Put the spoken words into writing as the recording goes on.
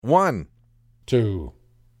1, 2,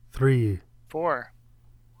 3, 4,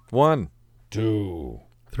 1, 2,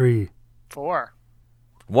 3, 4,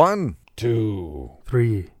 1. 2.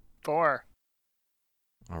 3. 4.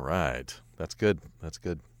 All right. That's good. That's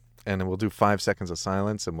good. And then we'll do 5 seconds of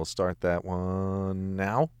silence, and we'll start that one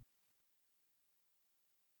now.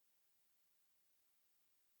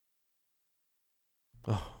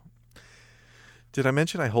 Oh. Did I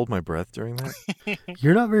mention I hold my breath during that?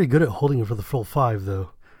 You're not very good at holding it for the full 5,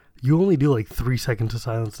 though. You only do like 3 seconds of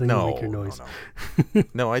silence, then you make your noise. No.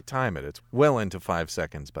 No, I time it. It's well into 5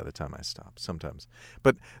 seconds by the time I stop, sometimes.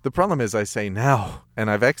 But the problem is I say now,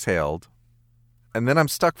 and I've exhaled, and then I'm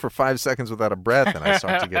stuck for 5 seconds without a breath, and I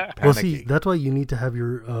start to get panicky. Well, see, that's why you need to have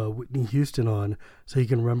your Whitney Houston on, so you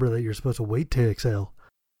can remember that you're supposed to wait to exhale.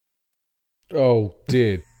 Oh,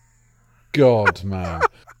 dear God, man.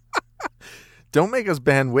 Don't make us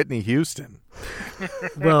ban Whitney Houston.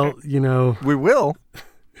 Well, you know. We will.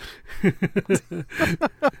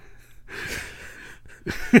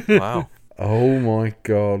 Wow. Oh, my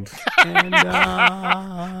God.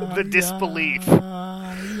 The disbelief.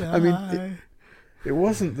 I mean, it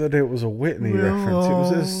wasn't that it was a Whitney reference.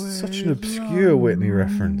 It was such an obscure Whitney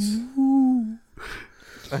reference.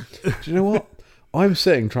 Do you know what? I'm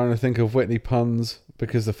sitting trying to think of Whitney puns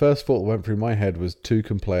because the first thought that went through my head was two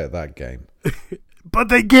can play at that game. But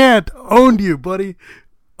they can't. Owned you, buddy.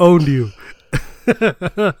 Owned you.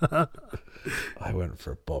 I went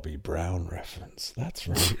for a Bobby Brown reference. That's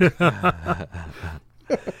right.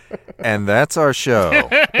 And that's our show.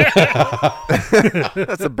 That's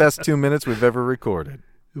the best 2 minutes we've ever recorded.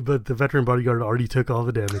 But the veteran bodyguard already took all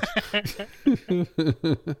the damage.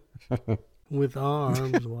 With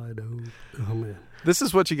arms wide open. Oh, man. This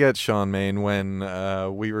is what you get, Sean Main, when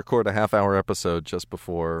we record a half-hour episode just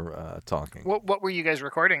before talking. What were you guys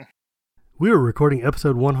recording? We were recording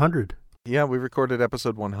episode 100. Yeah, we recorded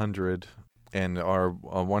episode 100, and our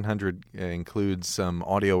 100 includes some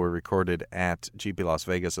audio we recorded at GP Las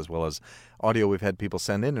Vegas, as well as audio we've had people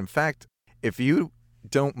send in. In fact, if you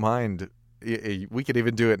don't mind, we could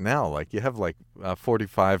even do it now. Like, you have like a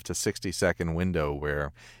 45 to 60 second window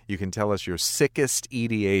where you can tell us your sickest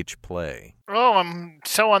EDH play. Oh, I'm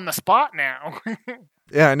so on the spot now.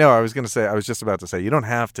 Yeah, I know. I was just about to say, you don't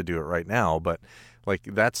have to do it right now, but like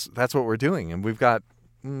that's what we're doing. And we've got,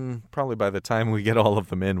 probably by the time we get all of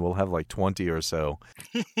them in, we'll have like 20 or so.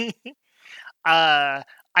 I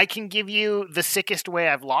can give you the sickest way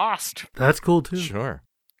I've lost. That's cool, too. Sure.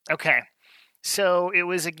 Okay. So it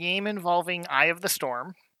was a game involving Eye of the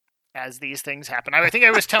Storm, as these things happen. I think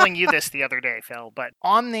I was telling you this the other day, Phil, but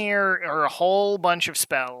on there are a whole bunch of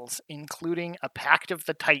spells, including a Pact of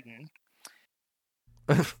the Titan,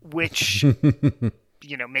 which,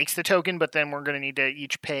 makes the token, but then we're going to need to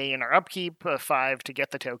each pay in our upkeep 5 to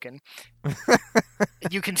get the token.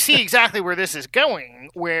 You can see exactly where this is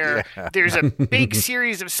going, where there's a big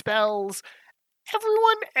series of spells.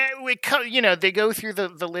 Everyone, they go through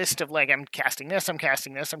the list of like, I'm casting this, I'm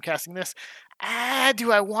casting this, I'm casting this.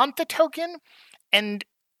 Do I want the token? And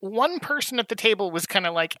one person at the table was kind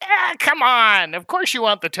of like, come on, of course you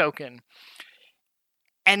want the token.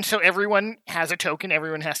 And so everyone has a token,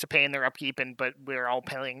 everyone has to pay in their upkeep, but we're all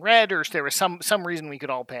paying red, or there was some reason we could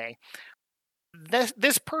all pay.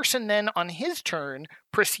 This person then, on his turn,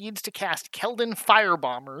 proceeds to cast Keldon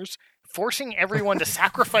Firebombers, forcing everyone to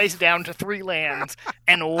sacrifice down to 3 lands,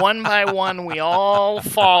 and one by one we all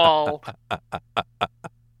fall.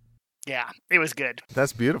 Yeah, it was good.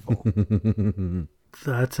 That's beautiful.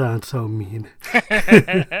 That sounds so mean.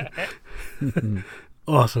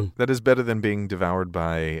 Awesome. That is better than being devoured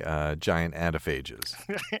by giant adiphages.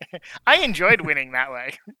 I enjoyed winning that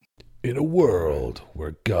way. In a world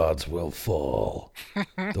where gods will fall,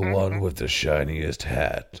 the one with the shiniest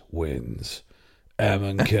hat wins.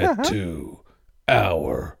 Amonkhet 2,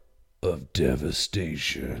 Hour of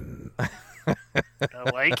Devastation. I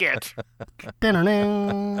like it.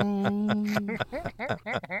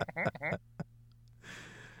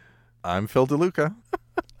 I'm Phil DeLuca.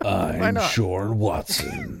 I'm Shorn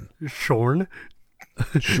Watson. Shorn?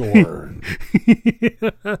 Shorn.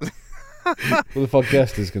 Well, if our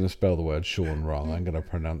guest is going to spell the word Shorn wrong, I'm going to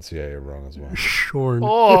pronunciate it wrong as well. Shorn.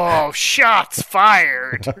 Oh, shots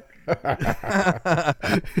fired. and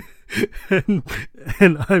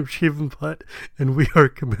I'm Shivan Putt, and we are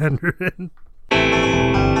Commander N.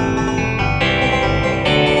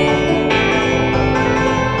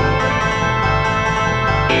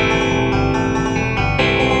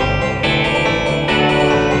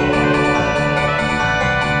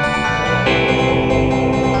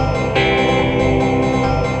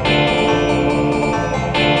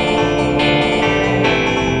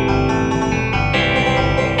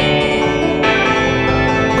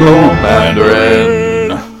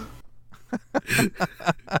 Mandarin.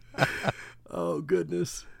 Oh,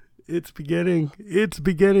 goodness. It's beginning. It's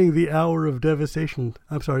beginning, the hour of devastation.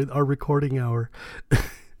 I'm sorry, our recording hour.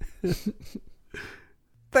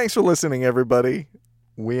 Thanks for listening, everybody.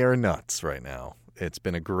 We are nuts right now. It's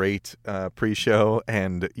been a great pre-show,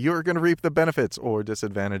 and you're going to reap the benefits or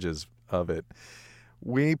disadvantages of it.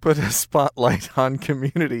 We put a spotlight on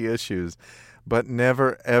community issues, but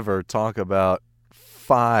never, ever talk about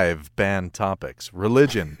 5 banned topics: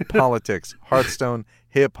 religion, politics, Hearthstone,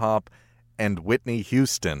 hip-hop, and Whitney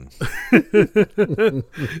Houston.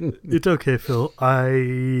 It's okay, Phil.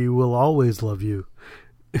 I will always love you.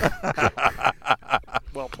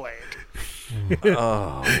 Well played.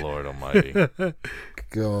 Oh, Lord almighty. God,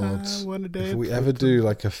 wanna dance if we with ever do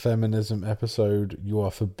like a feminism episode, you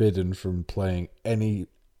are forbidden from playing any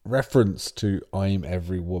reference to I'm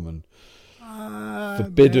every woman.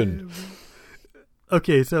 Forbidden.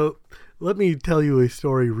 Okay, so let me tell you a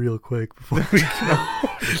story real quick before we go.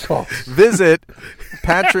 Visit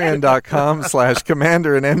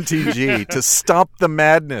patreon.com/Commander and MTG to stop the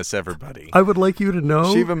madness, everybody. I would like you to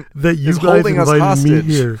know Shiva that you is guys holding us invited me hostage.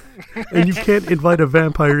 here. And you can't invite a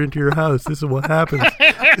vampire into your house. This is what happens.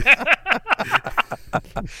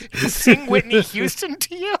 Sing Whitney Houston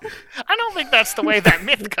to you? I don't think that's the way that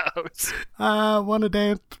myth goes. I want to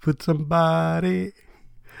dance with somebody.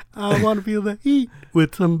 I want to feel the heat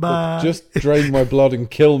with somebody. Just drain my blood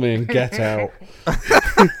and kill me and get out.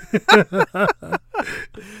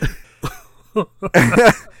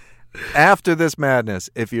 After this madness,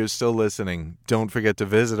 if you're still listening, don't forget to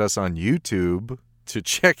visit us on YouTube to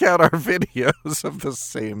check out our videos of the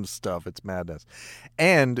same stuff. It's madness.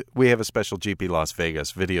 And we have a special GP Las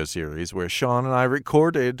Vegas video series where Sean and I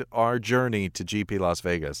recorded our journey to GP Las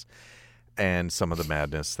Vegas and some of the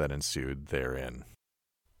madness that ensued therein.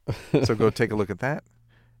 So go take a look at that.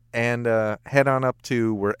 And head on up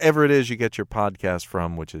to wherever it is you get your podcast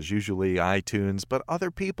from, which is usually iTunes, but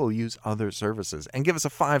other people use other services. And give us a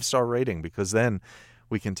 5-star rating, because then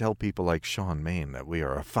we can tell people like Sean Main that we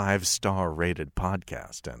are a 5-star rated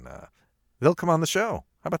podcast, and they'll come on the show.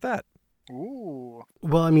 How about that? Ooh.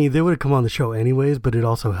 Well, I mean, they would have come on the show anyways, but it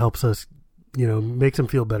also helps us, makes them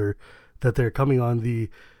feel better that they're coming on the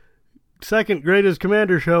second greatest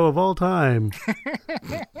Commander show of all time.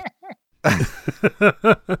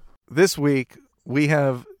 This week, we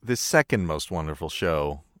have the second most wonderful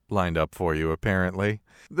show lined up for you, apparently.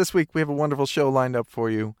 This week, we have a wonderful show lined up for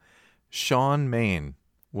you. Sean Main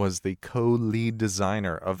was the co-lead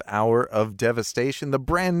designer of Hour of Devastation, the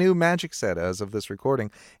brand new Magic set as of this recording.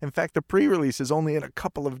 In fact, the pre-release is only in a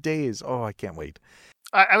couple of days. Oh, I can't wait.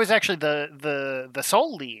 I was actually the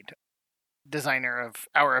sole lead designer of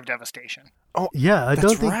Hour of Devastation. Oh, Yeah, I that's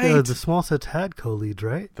don't think right. the small sets had co-leads,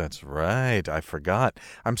 right? That's right. I forgot.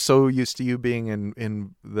 I'm so used to you being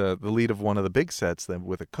in the lead of one of the big sets that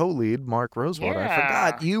with a co-lead, Mark Rosewater. Yeah. I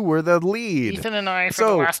forgot you were the lead. Ethan and I, for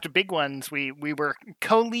the last big ones, we were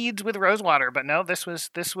co-leads with Rosewater, but no, this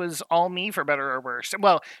was all me, for better or worse.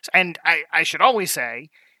 Well, and I should always say,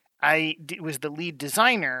 I was the lead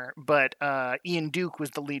designer, but Ian Duke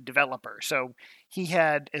was the lead developer, so he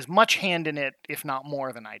had as much hand in it, if not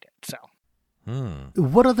more, than I did. So.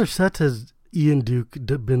 What other sets has Ian Duke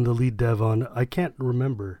been the lead dev on? I can't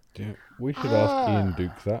remember. Yeah, we should ask Ian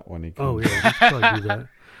Duke that when he comes. Oh, yeah, we should probably do that.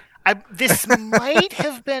 This might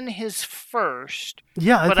have been his first,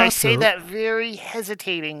 Yeah, but I thought say so. that very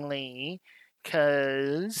hesitatingly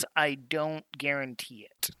because I don't guarantee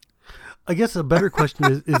it. I guess a better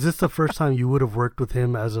question is this the first time you would have worked with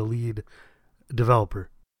him as a lead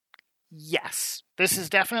developer? Yes, this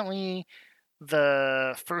is definitely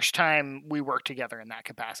the first time we worked together in that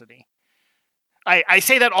capacity. I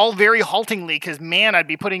say that all very haltingly because, man, I'd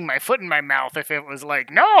be putting my foot in my mouth if it was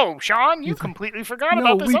like, no, Sean, you completely forgot No,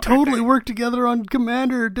 about this we other totally thing. worked together on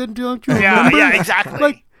Commander, don't you Yeah, remember? yeah, exactly.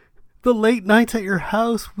 Like, the late nights at your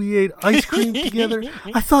house, we ate ice cream together.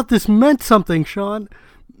 I thought this meant something, Sean.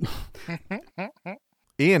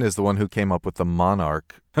 Ian is the one who came up with the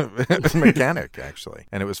Monarch mechanic, actually.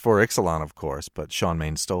 And it was for Ixalan, of course, but Sean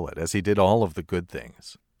Main stole it, as he did all of the good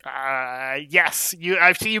things. Yes,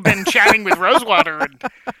 I see you've been chatting with Rosewater and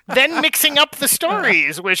then mixing up the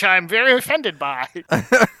stories, which I'm very offended by.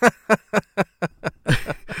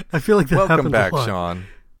 I feel like that Welcome happened back, a lot. Sean.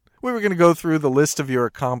 We were going to go through the list of your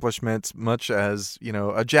accomplishments, much as,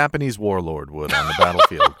 a Japanese warlord would on the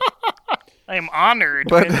battlefield. I am honored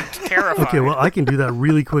But- and terrified. Okay, well, I can do that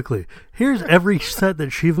really quickly. Here's every set that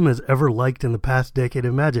Shivam has ever liked in the past decade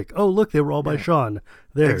of Magic. Oh, look, they were all by Sean.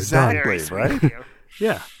 There, Exactly. done. Very sweet right? of you.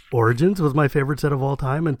 Yeah. Origins was my favorite set of all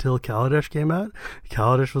time until Kaladesh came out.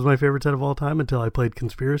 Kaladesh was my favorite set of all time until I played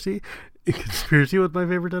Conspiracy. Conspiracy was my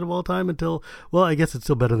favorite set of all time until, well, I guess it's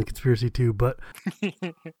still better than Conspiracy 2, but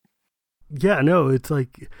yeah, no, it's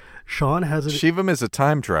like Sean has Shivam is a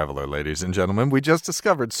time traveler, ladies and gentlemen. We just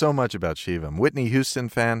discovered so much about Shivam. Whitney Houston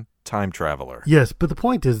fan, time traveler. Yes, but the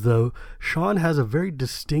point is, though, Sean has a very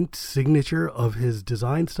distinct signature of his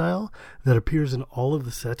design style that appears in all of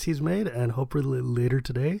the sets he's made, and hopefully later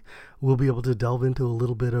today we'll be able to delve into a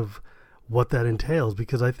little bit of what that entails,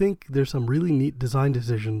 because I think there's some really neat design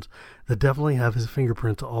decisions that definitely have his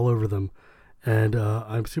fingerprints all over them. And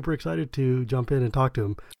I'm super excited to jump in and talk to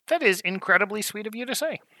him. That is incredibly sweet of you to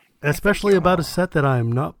say. Especially about a set that I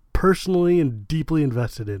am not personally and deeply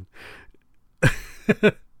invested in.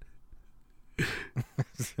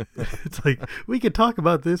 It's like, we could talk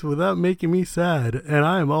about this without making me sad, and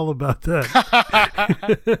I am all about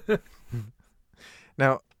that.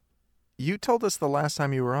 Now, you told us the last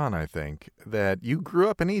time you were on, I think, that you grew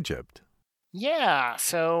up in Egypt. Yeah,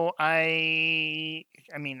 so I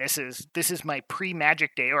mean, this is my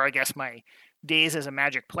pre-Magic day, or I guess my days as a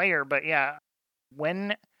Magic player. But yeah,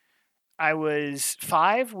 when I was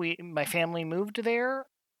 5, my family moved there,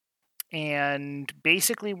 and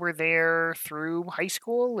basically we're there through high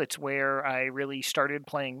school. It's where I really started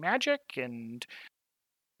playing Magic, and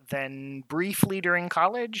then briefly during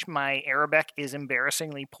college, my Arabic is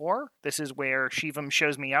embarrassingly poor. This is where Shivam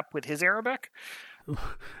shows me up with his Arabic.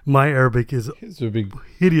 My Arabic is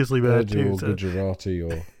hideously bad too. Or Gujarati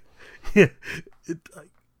or yeah,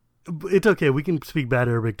 it's okay. We can speak bad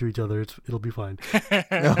Arabic to each other. It'll be fine.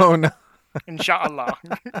 Oh no, Inshallah.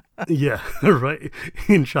 Yeah, right.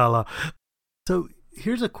 Inshallah. So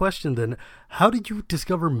here's a question then: how did you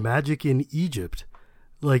discover Magic in Egypt?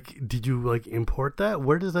 Like, did you import that?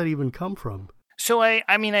 Where does that even come from? So I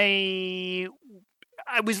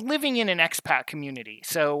was living in an expat community,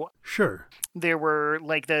 so sure. There were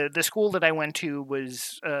the school that I went to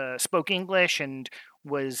was spoke English and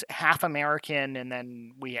was half American, and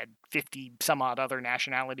then we had 50 some odd other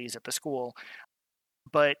nationalities at the school.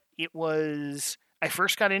 But I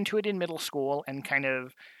first got into it in middle school and kind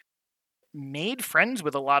of made friends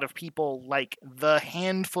with a lot of people, like the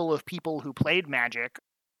handful of people who played Magic.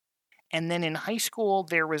 And then in high school,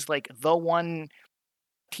 there was the one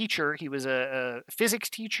teacher. He was a physics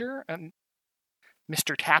teacher,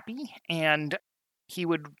 Mr. Tappy, and he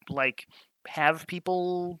would have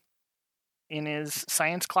people in his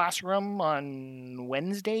science classroom on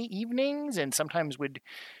Wednesday evenings, and sometimes would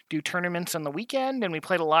do tournaments on the weekend. And we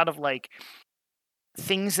played a lot of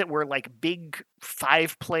things that were big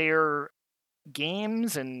 5-player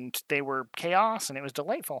games, and they were chaos, and it was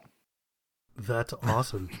delightful. That's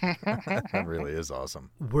awesome. That really is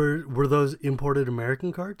awesome. Were those imported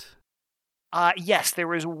American cards? Yes, there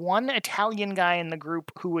was one Italian guy in the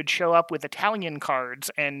group who would show up with Italian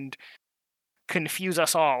cards and confuse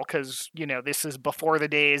us all, because, this is before the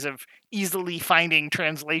days of easily finding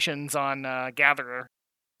translations on Gatherer.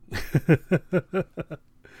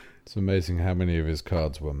 It's amazing how many of his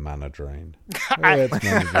cards were mana drain. It's mana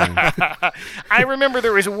drain. I remember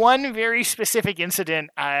there was one very specific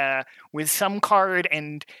incident with some card,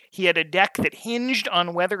 and he had a deck that hinged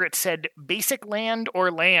on whether it said basic land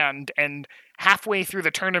or land, and halfway through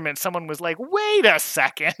the tournament, someone was like, wait a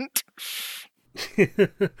second.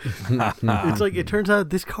 It's it turns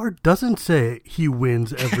out this card doesn't say he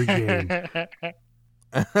wins every game.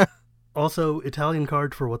 Also, Italian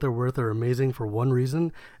cards, for what they're worth, are amazing for one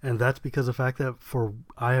reason, and that's because of the fact that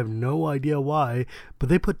I have no idea why, but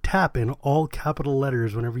they put tap in all capital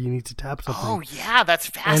letters whenever you need to tap something. Oh yeah, that's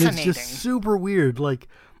fascinating. And it's just super weird.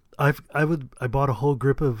 I bought a whole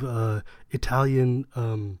grip of Italian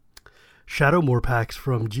Shadowmoor packs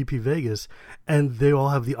from GP Vegas, and they all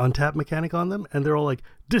have the untap mechanic on them, and they're all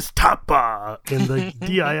Distapa in the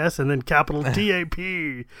DIS and then capital TAP.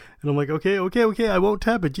 And I'm like, okay, I won't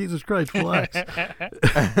tap it. Jesus Christ, relax.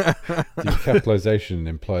 The capitalization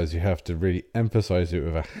implies you have to really emphasize it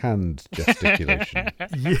with a hand gesticulation.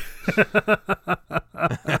 Yeah.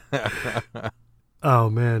 Oh,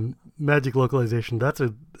 man. Magic localization. That's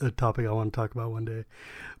a topic I want to talk about one day.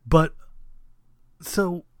 But,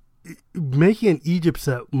 so, making an Egypt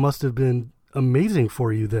set must have been amazing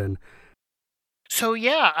for you then. So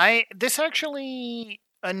yeah, this actually,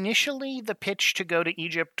 initially the pitch to go to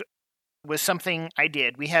Egypt was something I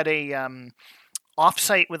did. We had a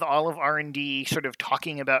offsite with all of R&D sort of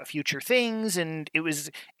talking about future things, and it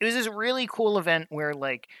was this really cool event where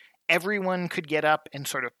everyone could get up and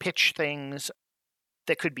sort of pitch things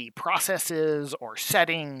that could be processes or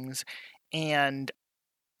settings. And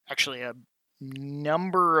actually a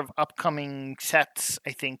number of upcoming sets,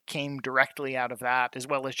 I think, came directly out of that, as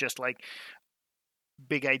well as just like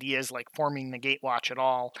big ideas like forming the Gatewatch at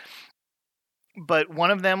all. But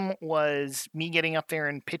one of them was me getting up there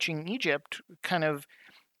and pitching Egypt. Kind of,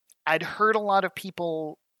 I'd heard a lot of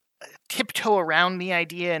people tiptoe around the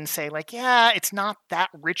idea and say like, yeah, it's not that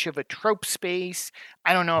rich of a trope space.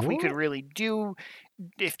 I don't know if we could really do,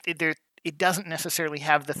 if there, it doesn't necessarily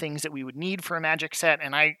have the things that we would need for a Magic set.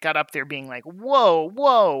 And I got up there being like,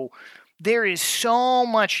 whoa, there is so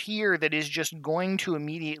much here that is just going to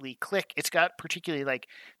immediately click. It's got particularly like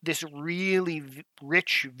this really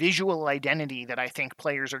rich visual identity that I think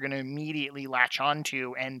players are going to immediately latch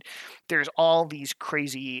onto. And there's all these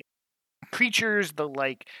crazy creatures, the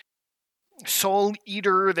like Soul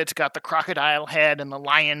Eater that's got the crocodile head and the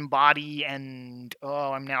lion body, and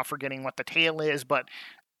I'm now forgetting what the tail is, but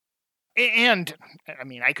and I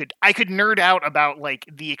mean I could nerd out about like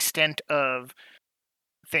the extent of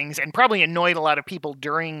things and probably annoyed a lot of people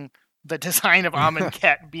during the design of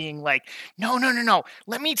Amonkhet being like, no,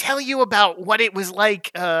 let me tell you about what it was like.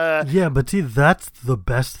 Yeah, but see, that's the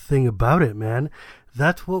best thing about it, man.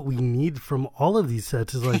 That's what we need from all of these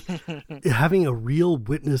sets, is like having a real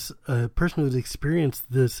witness, a person who's experienced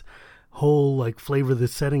this whole like flavor,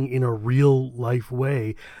 this setting in a real life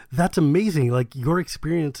way. That's amazing. Like your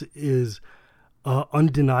experience is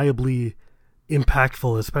undeniably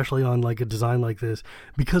impactful, especially on like a design like this,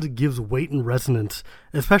 because it gives weight and resonance,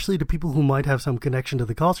 especially to people who might have some connection to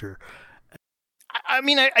the culture. I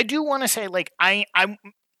mean, I do want to say like I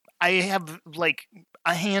have like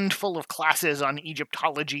a handful of classes on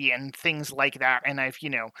Egyptology and things like that, and I've,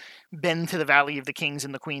 been to the Valley of the Kings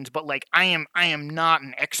and the Queens, but like I am not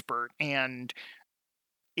an expert, and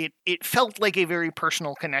it felt like a very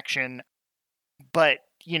personal connection, but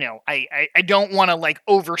I don't want to like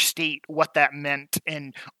overstate what that meant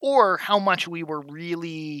or how much we were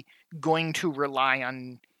really going to rely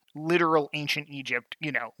on literal ancient Egypt.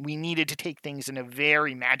 We needed to take things in a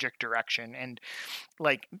very magic direction, and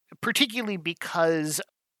like particularly because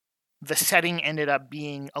the setting ended up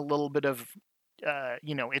being a little bit of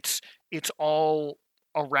it's all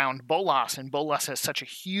around Bolas, and Bolas has such a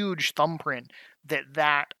huge thumbprint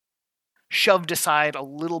that shoved aside a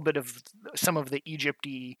little bit of some of the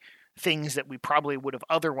Egypty things that we probably would have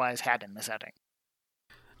otherwise had in the setting.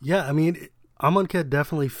 Yeah, I mean, Amonkhet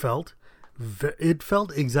definitely felt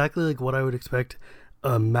exactly like what I would expect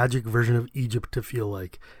a magic version of Egypt to feel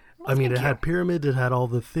like. I mean, it had pyramids, it had all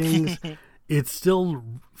the things. It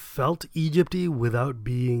still felt Egypty without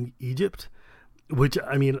being Egypt, which,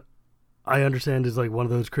 I mean, I understand is like one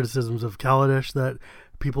of those criticisms of Kaladesh that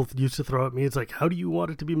people used to throw at me. It's like, how do you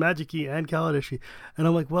want it to be magic-y and Kaladesh-y? And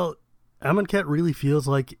I'm like, well, Amonkhet really feels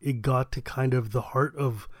like it got to kind of the heart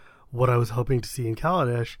of what I was hoping to see in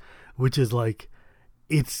Kaladesh, which is like,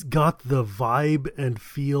 it's got the vibe and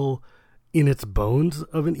feel in its bones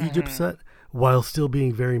of an Egypt set while still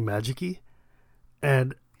being very magic-y.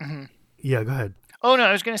 And yeah, go ahead. Oh, no,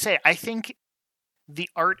 I was going to say, I think the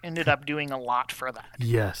art ended up doing a lot for that.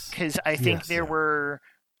 Yes. Because I think were...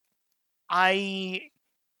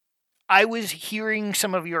 I was hearing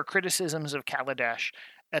some of your criticisms of Kaladesh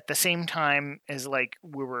at the same time as like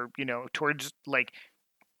we were, towards like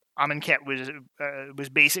Amonkhet was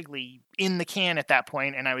basically in the can at that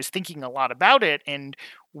point, and I was thinking a lot about it and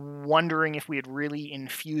wondering if we had really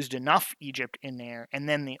infused enough Egypt in there. And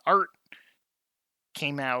then the art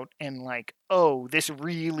came out and like, oh, this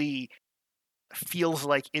really feels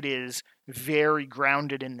like it is very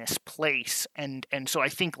grounded in this place. And so I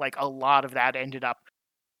think like a lot of that ended up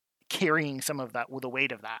carrying some of that with the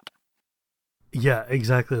weight of that. Yeah,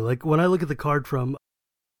 exactly. Like when I look at the card from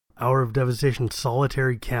Hour of Devastation,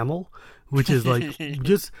 Solitary Camel, which is like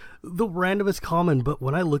just the randomest common, but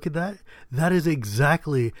when I look at that, that is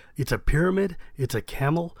exactly, it's a pyramid, it's a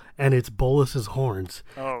camel, and it's Bolas's horns.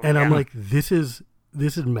 And I'm like, this is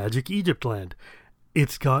Magic Egypt land.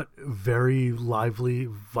 It's got very lively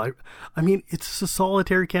vibe. I mean, it's a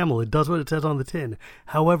solitary camel. It does what it says on the tin.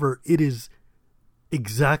 However, it is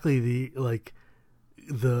exactly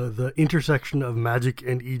the intersection of magic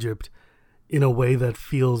and Egypt in a way that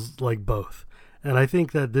feels like both. And I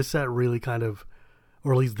think that this set really kind of,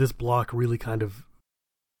 or at least this block really kind of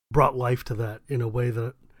brought life to that in a way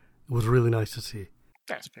that was really nice to see.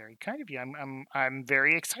 That's very kind of you. I'm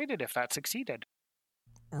very excited if that succeeded.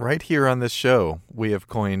 Right here on this show, we have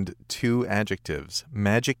coined two adjectives,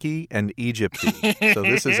 magic-y and Egypty. So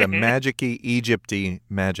this is a magic-y, Egypty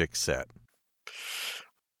magic set.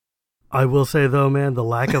 I will say, though, man, the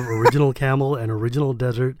lack of original camel and original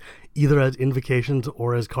desert, either as invocations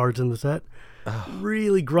or as cards in the set,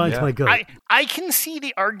 really grinds my goat. I can see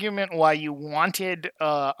the argument why you wanted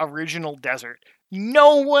original desert.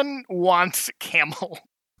 No one wants camel.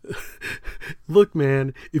 Look,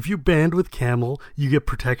 man, if you band with camel, you get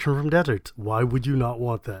protection from deserts. Why would you not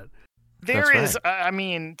want that? There is, I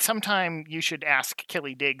mean, sometime you should ask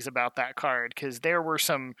Killy Diggs about that card, because there were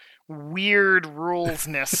some weird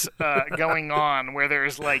rulesness going on where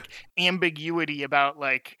there's, like, ambiguity about,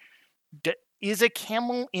 like, is a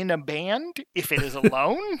camel in a band if it is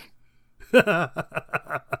alone?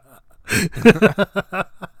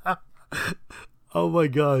 Oh my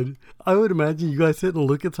god. I would imagine you guys sit and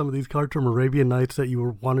look at some of these cards from Arabian Nights that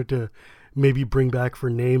you wanted to maybe bring back for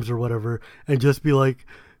names or whatever, and just be like,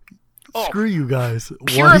 screw you guys.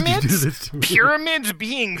 Why did you do this to me? Pyramids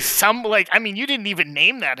being some, like, I mean, you didn't even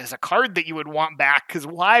name that as a card that you would want back, because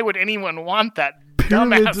why would anyone want that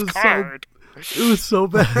Pyramids dumbass card? It was so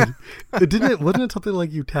bad. Wasn't it something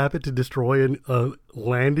like you tap it to destroy a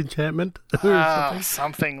land enchantment?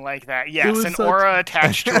 Something like that. Yes, an aura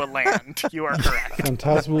attached to a land. You are correct.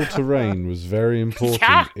 Phantasmal terrain was very important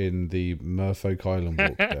in the Merfolk Island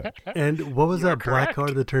Walk deck. And what was that black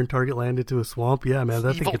card that turned target land into a swamp? Yeah, man,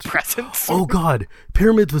 that Evil thing gets... Presence. Oh god,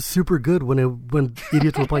 Pyramids was super good when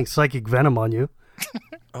idiots were playing Psychic Venom on you.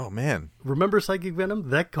 Oh man, remember Psychic Venom?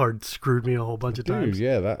 That card screwed me a whole bunch of times.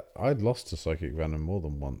 Yeah, I'd lost to Psychic Venom more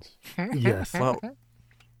than once. Yes. Well,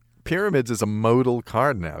 Pyramids is a modal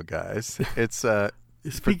card now, guys. It's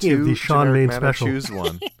speaking of the Sean Main special. Choose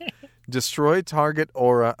one. Destroy target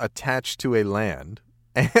aura attached to a land,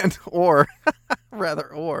 or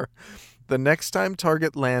the next time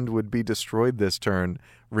target land would be destroyed this turn,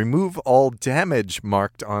 remove all damage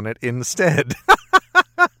marked on it instead.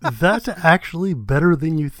 That's actually better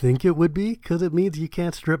than you think it would be, because it means you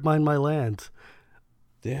can't strip mine my lands.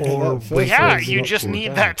 You just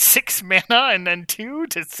need that 6 mana and then 2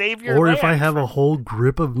 to save your Or land. if I have a whole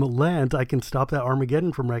grip of lands, I can stop that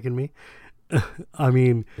Armageddon from wrecking me. I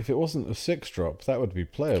mean... If it wasn't a 6-drop, that would be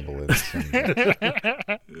playable in some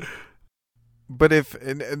But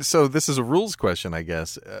so this is a rules question, I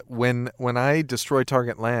guess. When I destroy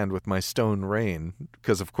target land with my Stone Rain,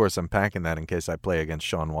 because of course I'm packing that in case I play against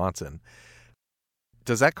Sean Watson,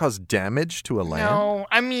 does that cause damage to a land? No,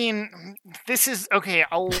 I mean, this is okay.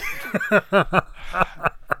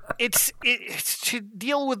 It's to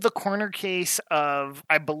deal with the corner case of,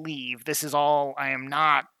 I believe this is all. I am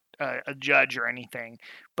not a judge or anything,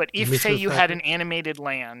 but if say you had an animated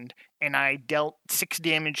land and I dealt 6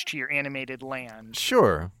 damage to your animated land,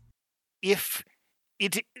 sure. If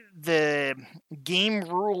the game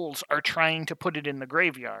rules are trying to put it in the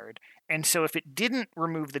graveyard, and so if it didn't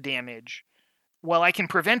remove the damage, well, I can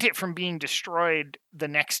prevent it from being destroyed the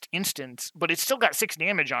next instance, but it's still got 6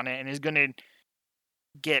 damage on it and is going to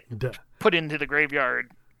get put into the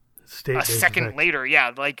graveyard a second later.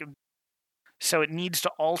 Yeah, like. So it needs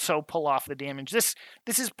to also pull off the damage. This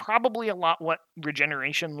is probably a lot what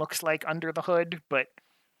regeneration looks like under the hood, but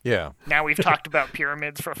yeah. Now we've talked about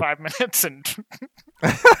Pyramids for 5 minutes, and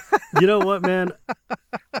you know what, man?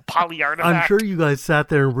 Polyartifact. I'm sure you guys sat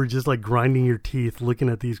there and were just like grinding your teeth looking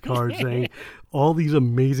at these cards, saying all these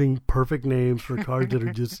amazing, perfect names for cards that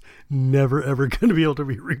are just never ever going to be able to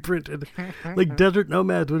be reprinted. Like Desert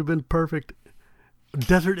Nomads would have been perfect.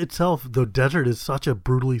 Desert itself, though, Desert is such a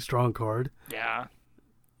brutally strong card. Yeah.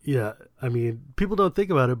 Yeah, I mean, people don't think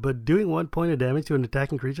about it, but doing 1 point of damage to an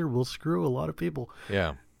attacking creature will screw a lot of people.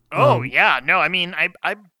 Yeah. Oh, yeah. No, I mean,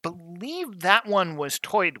 I believe that one was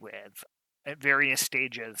toyed with at various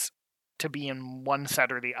stages to be in one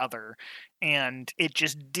set or the other, and it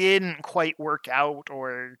just didn't quite work out,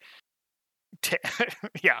 or...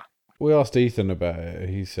 yeah. We asked Ethan about it.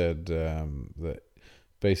 He said that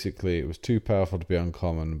basically it was too powerful to be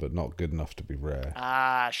uncommon, but not good enough to be rare.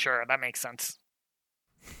 Sure, that makes sense.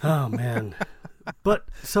 Oh, man. But,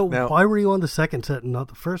 so now, why were you on the second set and not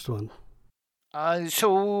the first one?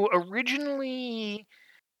 So originally,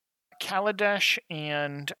 Kaladesh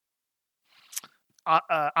and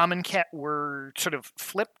Amonkhet were sort of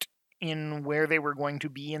flipped in where they were going to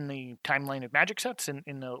be in the timeline of Magic sets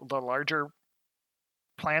in the larger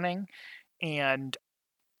planning. And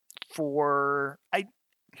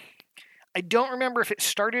I don't remember if it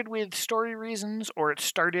started with story reasons or it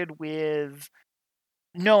started with...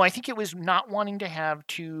 No, I think it was not wanting to have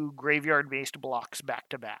 2 graveyard-based blocks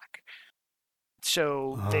back-to-back.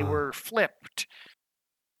 So they were flipped,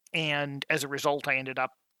 and as a result, I ended up,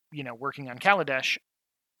 working on Kaladesh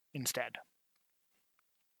instead.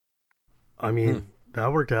 I mean,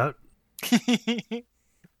 that worked out.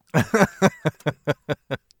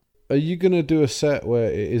 Are you going to do a set where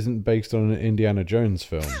it isn't based on an Indiana Jones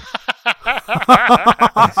film? So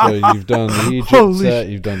you've done the Egypt set,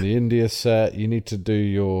 you've done the India set. You need to do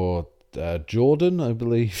your Jordan, I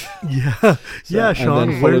believe. Yeah, yeah, Sean.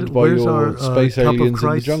 And then followed by where's your our Space Cup of Aliens in the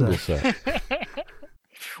Christ Jungle set? set.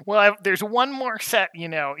 Well, there's one more set,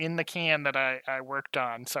 in the can that I worked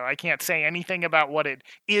on, so I can't say anything about what it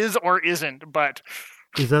is or isn't, but...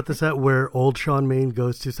 Is that the set where old Sean Main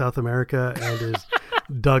goes to South America and is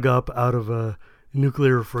dug up out of a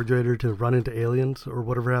nuclear refrigerator to run into aliens, or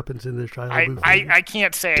whatever happens in the Shia LaBeouf I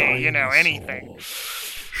can't say, anything.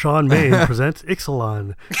 Sean Main presents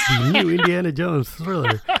Ixalan, the new Indiana Jones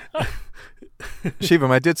thriller.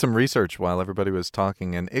 Shivam, I did some research while everybody was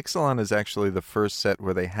talking, and Ixalan is actually the first set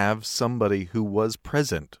where they have somebody who was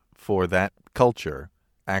present for that culture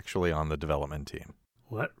actually on the development team.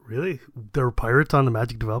 What? Really? There were pirates on the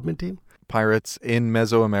Magic development team? Pirates in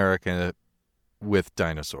Mesoamerica with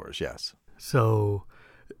dinosaurs, yes. So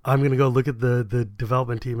I'm going to go look at the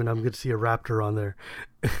development team, and I'm going to see a raptor on there.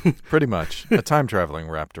 Pretty much. A time-traveling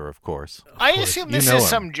raptor, of course. I assume this is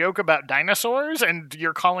some joke about dinosaurs, and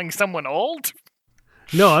you're calling someone old?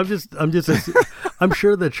 No, I'm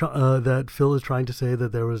sure that that Phil is trying to say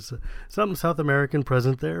that there was something South American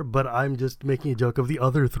present there, but I'm just making a joke of the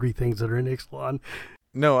other three things that are in Ixalan.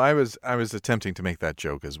 No, I was attempting to make that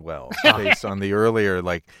joke as well, based on the earlier,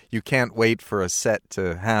 you can't wait for a set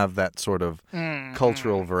to have that sort of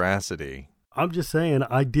cultural veracity. I'm just saying,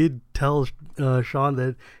 I did tell Sean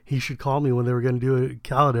that he should call me when they were going to do a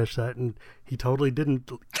Kaladesh set, and he totally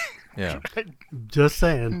didn't. Yeah. Just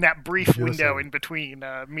saying. That brief window in between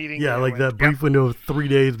meeting. Yeah, that brief window of 3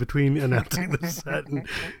 days between announcing the set.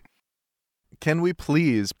 Can we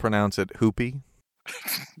please pronounce it Hoopy?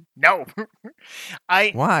 No.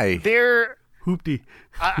 Why? They're Hoopty.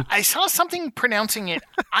 I saw something pronouncing it.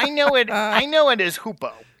 I know it as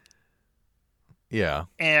Hoopo. Yeah.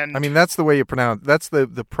 And I mean, that's the way you pronounce, that's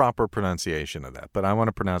the proper pronunciation of that, but I want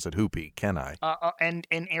to pronounce it Hoopy, can I? And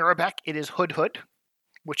in Arabic, it is Hudhud,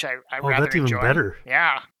 which I rather that's even enjoy. better.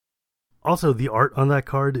 Yeah. Also, the art on that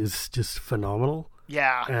card is just phenomenal.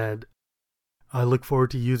 Yeah. And I look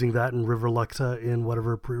forward to using that in River Luxa in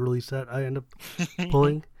whatever pre-release set I end up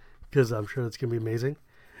pulling, because I'm sure it's going to be amazing.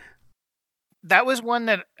 That was one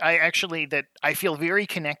that I feel very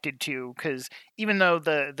connected to, because even though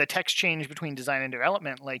the text changed between design and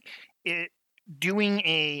development, doing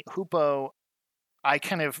a Hoopo, I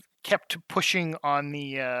kind of kept pushing on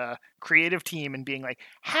the creative team and being like,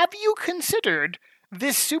 have you considered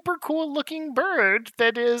this super cool looking bird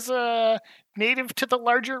that is native to the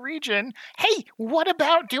larger region? Hey, what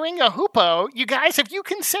about doing a Hoopo? You guys, have you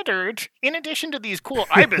considered, in addition to these cool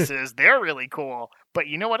ibises, they're really cool, but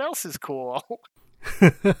you know what else is cool?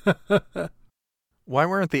 Why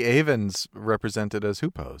weren't the Avens represented as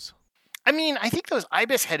Hoopos? I mean, I think those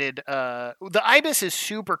ibis-headed, the ibis is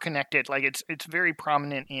super connected. It's very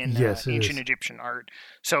prominent in ancient Egyptian art.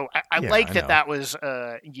 So I like that was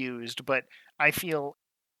used, but I feel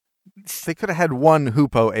they could have had one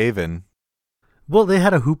Hoopo Aven. Well, they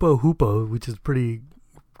had a Hoopo, which is pretty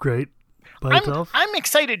great by itself. I'm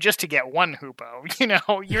excited just to get one Hoopo.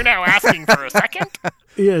 You're now asking for a second.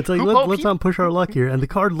 Yeah, it's like let's not push our luck here. And the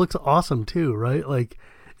card looks awesome too, right?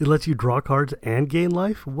 It lets you draw cards and gain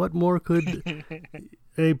life. What more could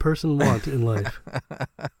a person want in life?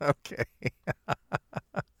 Okay.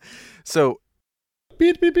 So,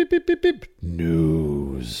 beep, beep, beep, beep, beep, beep.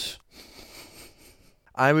 News.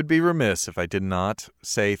 I would be remiss if I did not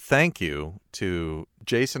say thank you to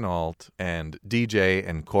Jason Alt and DJ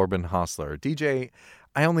and Corbin Hostler. DJ,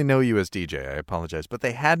 I only know you as DJ, I apologize, but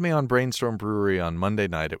they had me on Brainstorm Brewery on Monday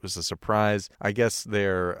night. It was a surprise. I guess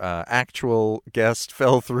their actual guest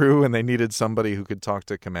fell through and they needed somebody who could talk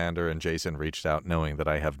to Commander, and Jason reached out knowing that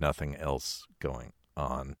I have nothing else going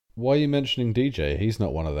on. Why are you mentioning DJ? He's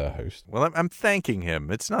not one of their hosts. Well, I'm thanking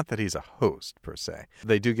him. It's not that he's a host, per se.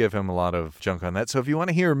 They do give him a lot of junk on that. So if you want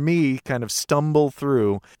to hear me kind of stumble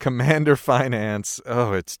through Commander Finance,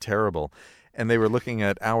 it's terrible. And they were looking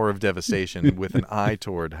at Hour of Devastation with an eye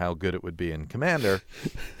toward how good it would be in Commander.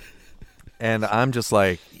 And I'm just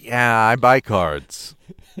like, yeah, I buy cards.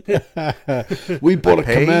 We brought a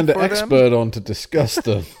Commander expert on to discuss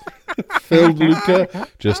them. Phil Luca,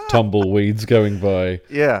 just tumbleweeds going by.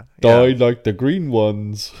 Yeah. Die like the green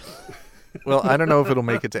ones. Well, I don't know if it'll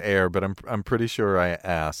make it to air, but I'm pretty sure I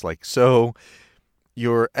asked, so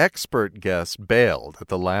your expert guest bailed at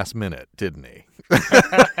the last minute, didn't he?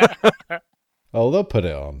 Oh, they'll put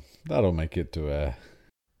it on. That'll make it to air.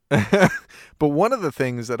 But one of the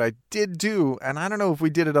things that I did do, and I don't know if we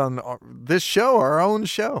did it on this show, our own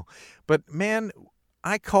show, but man,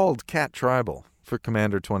 I called Cat Tribal. for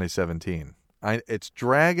Commander 2017. It's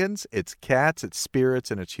dragons, it's cats, it's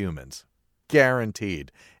spirits, and it's humans.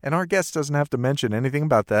 Guaranteed. And our guest doesn't have to mention anything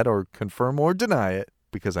about that or confirm or deny it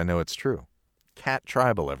because I know it's true. Cat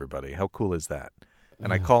Tribal, everybody. How cool is that?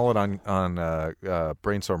 And I call it on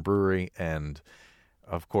Brainstorm Brewery, and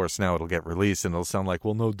of course now it'll get released and it'll sound like,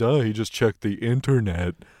 well, no, duh, he just checked the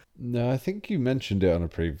internet. No, I think you mentioned it on a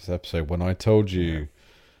previous episode when I told you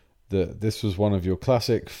that this was one of your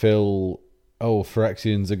classic Phil,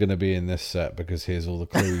 Phyrexians are going to be in this set because here's all the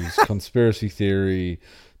clues. Conspiracy theory,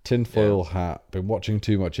 tinfoil hat, been watching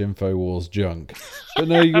too much InfoWars junk. But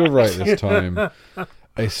no, you were right this time.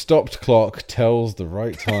 A stopped clock tells the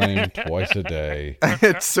right time twice a day.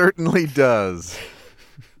 It certainly does.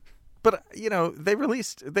 But, they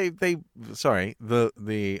released, the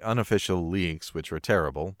unofficial leaks, which were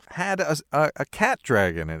terrible, had a cat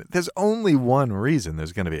dragon in it. There's only one reason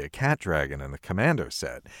there's going to be a cat dragon in the Commander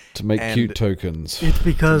set. To make cute tokens. It's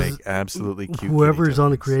because to make absolutely cute whoever's on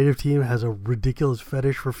the tokens. creative team has a ridiculous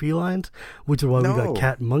fetish for felines, which is why we got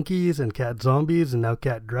cat monkeys and cat zombies and now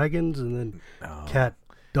cat dragons and then cat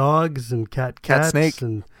dogs and cat cats. Cat snake.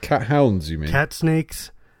 And cat hounds, you mean? cat snakes.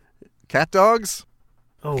 Cat dogs?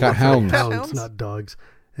 Oh, cat sorry, hounds. not dogs.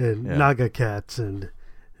 And naga cats and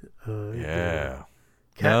cat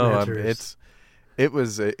ranchers. It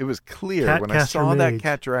was clear Cat when I saw that mage.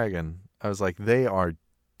 cat dragon. I was like, they are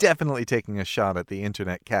definitely taking a shot at the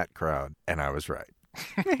internet cat crowd, and I was right.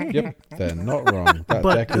 Yep, they're not wrong. That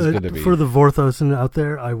But deck is going to be... for the Vorthosen out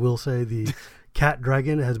there, I will say the cat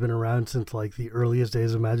dragon has been around since like the earliest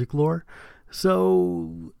days of Magic lore.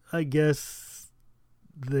 So I guess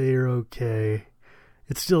they're okay.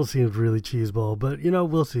 It still seems really cheeseball, but,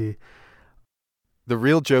 we'll see. The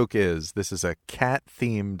real joke is this is a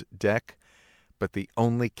cat-themed deck, but the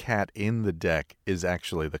only cat in the deck is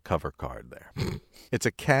actually the cover card there. It's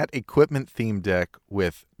a cat equipment-themed deck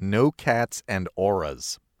with no cats and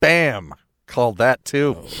auras. Bam! Called that,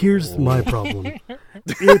 too. Here's my problem.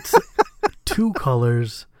 It's 2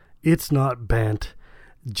 colors. It's not Bant.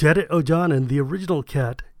 Jedit Ojanen, the original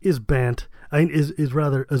cat, is Bant. Is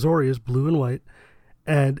rather Azorius, blue and white.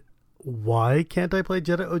 And why can't I play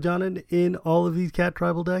Jedit Ojanen in all of these cat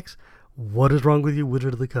tribal decks? What is wrong with you,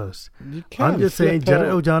 Wizard of the Coast? I'm just saying Jedit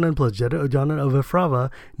Ojanen plus Jedit Ojanen of Efrava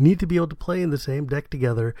need to be able to play in the same deck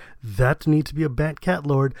together. That needs to be a Bant Cat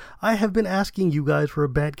Lord. I have been asking you guys for a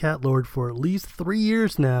Bant Cat Lord for at least 3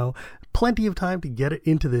 years now. Plenty of time to get it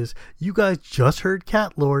into this. You guys just heard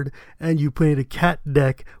Cat Lord, and you played a cat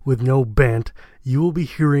deck with no Bant. You will be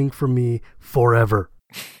hearing from me forever.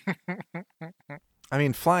 I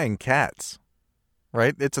mean, flying cats,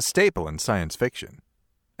 right? It's a staple in science fiction.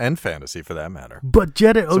 And fantasy, for that matter. But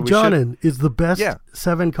Jedit So Ojanen is the best Yeah.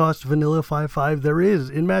 7-cost vanilla 5/5 there is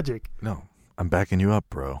in Magic. No, I'm backing you up,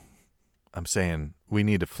 bro. I'm saying we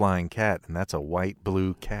need a flying cat, and that's a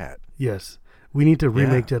white-blue cat. Yes. We need to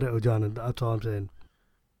remake Jedit Ojanen. That's all I'm saying.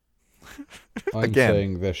 I'm Again.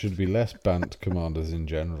 saying there should be less Bant commanders in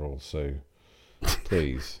general, so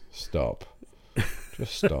please stop.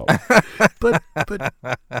 Just stop. But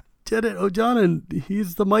Jedit Ojanen,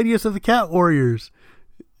 he's the mightiest of the cat warriors.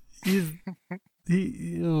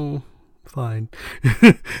 Fine.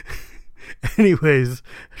 Anyways,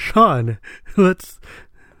 Sean,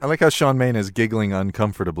 I like how Sean Main is giggling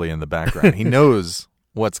uncomfortably in the background. He knows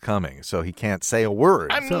what's coming, so he can't say a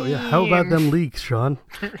word. So yeah, how about them leaks, Sean?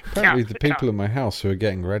 Apparently the people in my house who are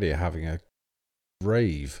getting ready are having a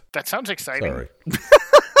rave. That sounds exciting. Sorry.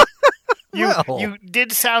 You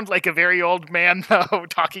did sound like a very old man, though,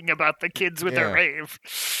 talking about the kids with their rave.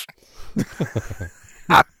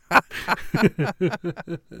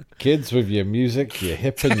 Kids with your music, your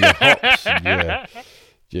hip and your hops, and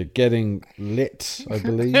you're getting lit, I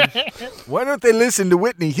believe. Why don't they listen to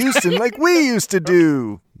Whitney Houston like we used to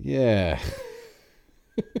do? Yeah.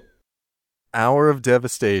 Hour of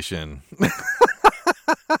Devastation.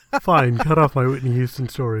 Fine, cut off my Whitney Houston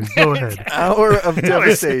story. Go ahead. Hour of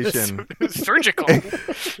Devastation. Surgical.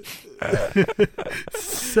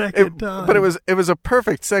 Second time. But it was a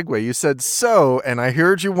perfect segue. You said so, and I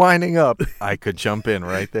heard you winding up. I could jump in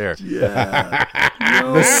right there. Yeah.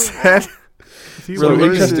 The set See, So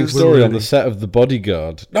we're interesting losing. story We're on the losing. set of The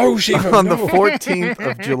Bodyguard. No, Shiva, on the no. 14th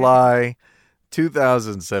of July,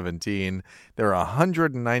 2017. There are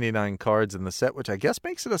 199 cards in the set, which I guess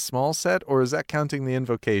makes it a small set, or is that counting the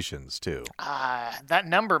invocations too? That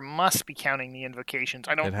number must be counting the invocations.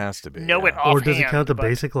 I It don't has to be. know it yeah. offhand. Or does it count the but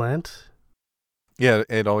basic lands? Yeah,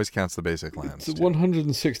 it always counts the basic lands. It's a too.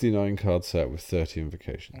 169 card set with 30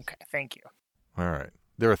 invocations. Okay, thank you. All right.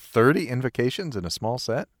 There are 30 invocations in a small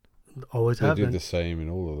set? Always They have do been. the same in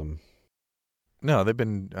all of them. No, they've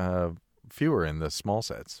been fewer in the small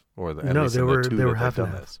sets, or at No, least they in were the two they were that half they've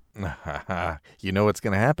and done half. this. You know what's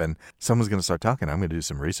going to happen? Someone's going to start talking. I'm going to do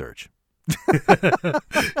some research.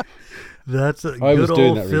 That's a I was good doing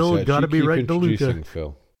old that Phil. research. Got to You be keep right, DeLuca. introducing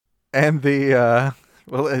Phil. And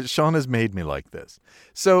Sean has made me like this.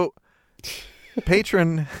 So,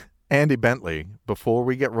 patron Andy Bentley, before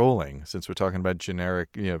we get rolling, since we're talking about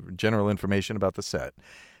general information about the set,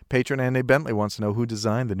 patron Andy Bentley wants to know who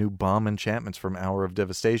designed the new bomb enchantments from Hour of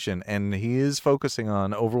Devastation, and he is focusing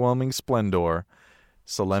on Overwhelming Splendor,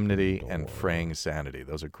 Solemnity, and Fraying Sanity.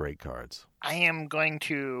 Those are great cards. I am going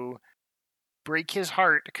to break his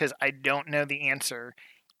heart because I don't know the answer.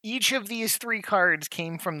 Each of these 3 cards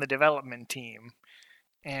came from the development team.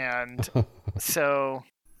 And so...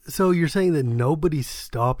 So you're saying that nobody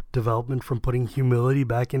stopped development from putting humility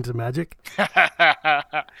back into Magic?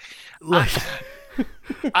 Like,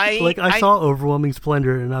 I saw Overwhelming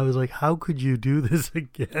Splendor, and I was like, how could you do this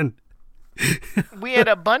again? We had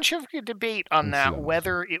a bunch of debate on that,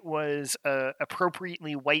 whether it was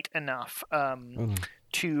appropriately white enough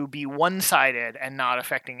to be one-sided and not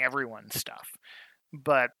affecting everyone's stuff.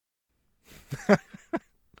 But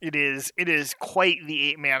it is quite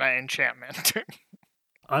the 8-mana enchantment.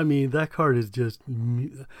 I mean, that card is just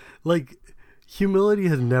like humility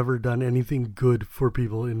has never done anything good for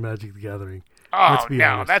people in Magic the Gathering. Oh no,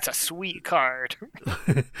 honest. That's a sweet card.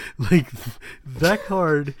 Like that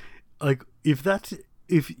card, like if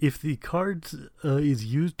the card is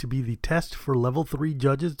used to be the test for level 3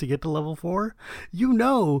 judges to get to level 4, you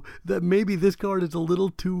know that maybe this card is a little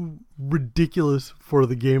too ridiculous for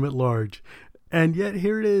the game at large. And yet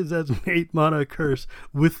here it is as an 8-mana curse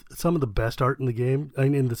with some of the best art in the game,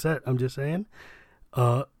 and in the set, I'm just saying.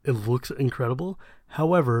 It looks incredible.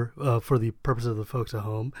 However, for the purpose of the folks at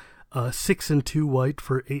home, 6 and 2 white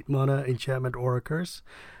for 8-mana enchantment or a curse.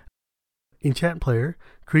 Enchant player.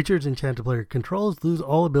 Creatures enchanted player controls lose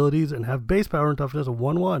all abilities and have base power and toughness of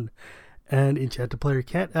 1/1. And enchanted player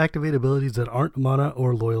can't activate abilities that aren't mana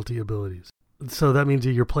or loyalty abilities. So that means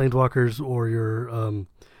that your planeswalkers or your...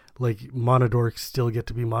 like Monodorks still get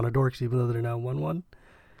to be Monodorks even though they're now 1/1.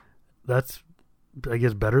 That's, I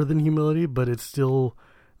guess, better than humility, but it's still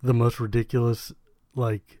the most ridiculous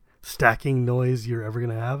like stacking noise you're ever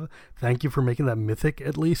gonna have. Thank you for making that mythic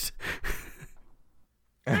at least.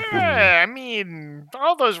 Yeah, I mean,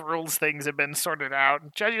 all those rules things have been sorted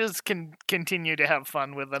out. Judges can continue to have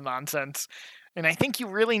fun with the nonsense, and I think you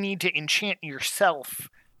really need to enchant yourself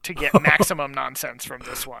to get maximum nonsense from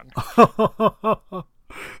this one.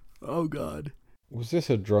 Oh, God. Was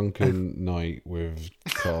this a drunken night with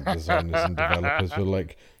card designers and developers who were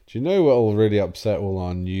like, do you know what will really upset all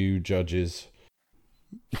our new judges?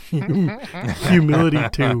 Humility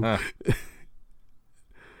too.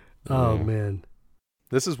 Oh, man.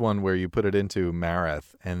 This is one where you put it into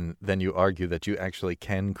Marath, and then you argue that you actually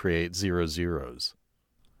can create 0/0s.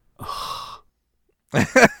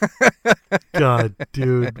 God,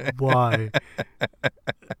 dude, why?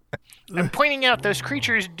 I'm pointing out those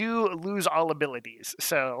creatures do lose all abilities,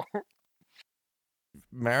 so...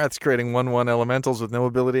 Marath's creating 1/1 elementals with no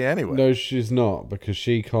ability anyway. No, she's not, because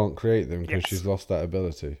she can't create them because Yes. she's lost that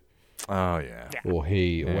ability. Oh, yeah. Or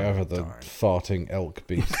he, or whatever the darn. farting elk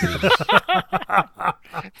beast is.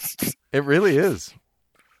 It really is.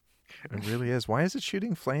 It really is. Why is it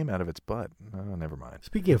shooting flame out of its butt? Oh, never mind.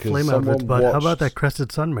 Speaking of Because flame out of its someone butt, how about watched- that crested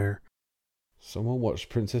sunmare? Someone watched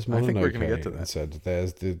Princess I think we're gonna Mononoke get to that. and said,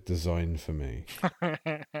 there's the design for me.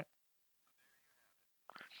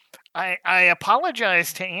 I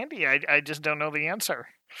apologize to Andy. I just don't know the answer.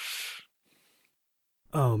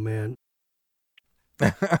 Oh, man.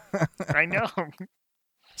 I know.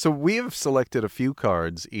 So we have selected a few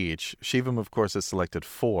cards each. Shivam, of course, has selected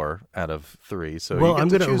 4 out of 3. So Well, you get I'm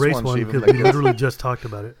to going to choose erase one, one Shivam, because that we gets- literally just talked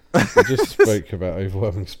about it. We just spoke about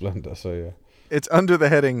Overwhelming Splendor, so yeah. It's under the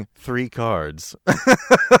heading 3 cards.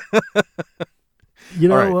 You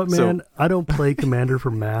know All right, what, so- man? I don't play Commander for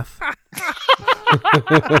math,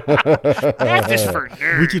 Math is for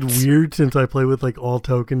nerds. which is weird since I play with like all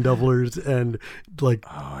token doublers and like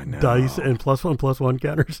Oh, I know. dice and +1/+1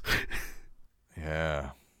 counters. Yeah.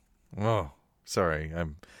 Oh, sorry.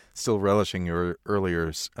 I'm still relishing your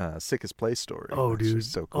earlier sickest play story. Oh, It's dude,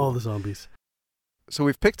 just so cool. all the zombies. So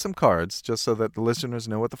we've picked some cards just so that the listeners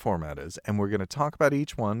know what the format is, and we're going to talk about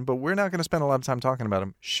each one, but we're not going to spend a lot of time talking about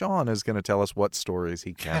them. Sean is going to tell us what stories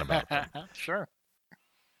he can about them. Sure.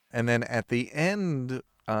 And then at the end,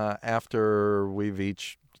 after we've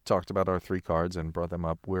each talked about our 3 cards and brought them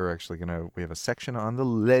up, we're actually we have a section on the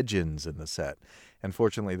legends in the set. And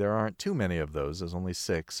fortunately, there aren't too many of those. There's only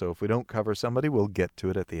 6. So if we don't cover somebody, we'll get to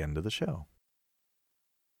it at the end of the show.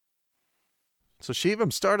 So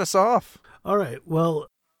Shivam, start us off. All right. Well,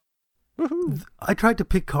 Woohoo. I tried to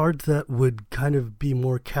pick cards that would kind of be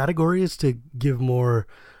more categories to give more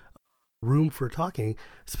room for talking.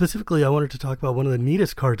 Specifically, I wanted to talk about one of the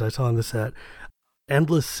neatest cards I saw in the set,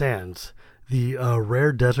 Endless Sands, the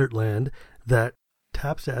rare desert land that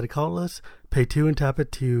taps to add a colorless, pay 2 and tap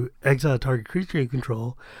it to exile a target creature you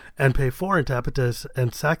control, and pay 4 and tap it to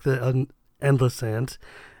and sack the Endless Sands,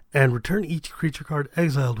 and return each creature card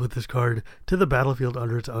exiled with this card to the battlefield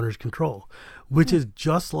under its owner's control, which is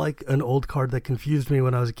just like an old card that confused me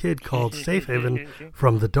when I was a kid called Safe Haven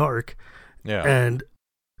from the Dark, Yeah. and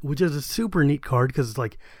which is a super neat card because it's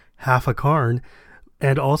like half a Karn,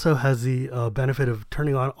 and also has the benefit of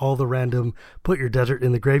turning on all the random put your desert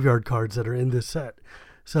in the graveyard cards that are in this set.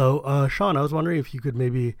 So, Sean, I was wondering if you could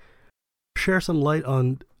maybe share some light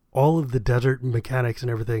on all of the desert mechanics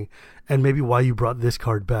and everything, and maybe why you brought this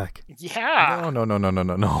card back. Yeah.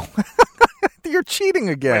 No. You're cheating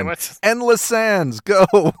again. Wait, what's... Endless Sands, go.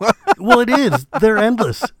 Well, it is. They're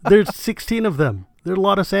endless. There's 16 of them. There's a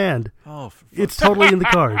lot of sand. Oh, It's totally in the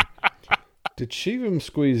card. Did Shivam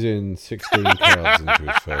squeeze in 16 cards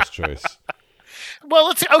into his first choice? Well,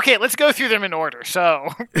 let's go through them in order. So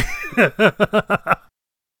the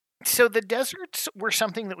deserts were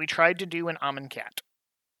something that we tried to do in Amonkhet.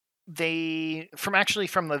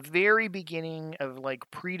 From the very beginning of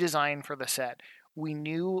like pre-design for the set, we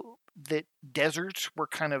knew that deserts were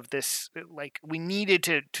kind of this, like, we needed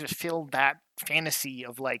to fill that fantasy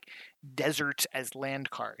of like deserts as land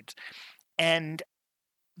cards. And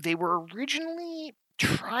they were originally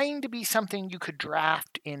trying to be something you could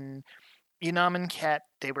draft in Amonkhet.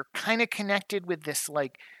 They were kind of connected with this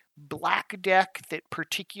like black deck that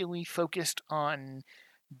particularly focused on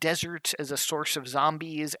deserts as a source of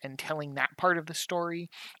zombies and telling that part of the story.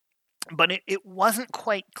 But it wasn't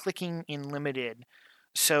quite clicking in Limited.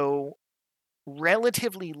 So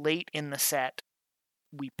relatively late in the set,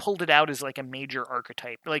 we pulled it out as like a major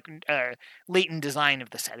archetype, like late in design of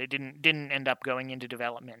the set. It didn't end up going into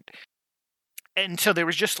development. And so there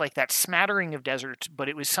was just like that smattering of deserts, but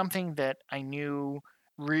it was something that I knew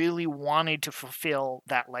really wanted to fulfill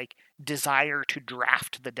that like desire to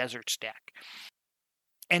draft the deserts deck.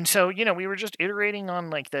 And so, we were just iterating on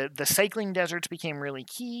like the cycling deserts became really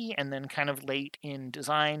key, and then kind of late in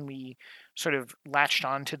design, we sort of latched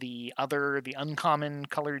on to the uncommon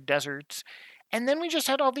colored deserts. And then we just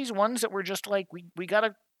had all these ones that were just like, we got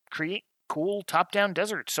to create cool top-down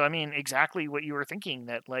deserts. So, I mean, exactly what you were thinking,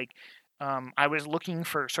 that like I was looking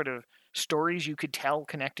for sort of stories you could tell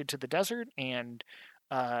connected to the desert, and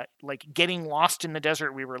like getting lost in the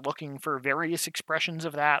desert, we were looking for various expressions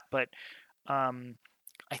of that. But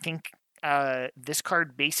I think this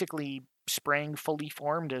card basically sprang fully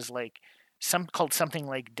formed as like something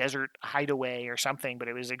like Desert Hideaway or something, but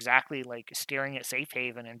it was exactly like staring at Safe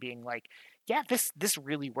Haven and being like, yeah, this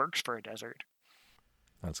really works for a desert.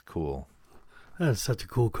 That's cool. That is such a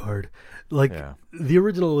cool card. Like, The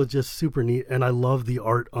original was just super neat, and I love the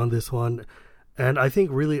art on this one. And I think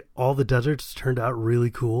really all the deserts turned out really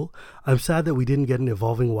cool. I'm sad that we didn't get an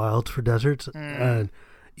Evolving Wilds for deserts. And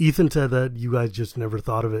Ethan said that you guys just never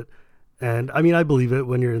thought of it. And I mean, I believe it.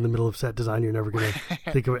 When you're in the middle of set design, you're never going to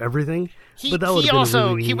think of everything. He really was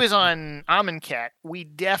on Amonkhet. We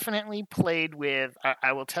definitely played with,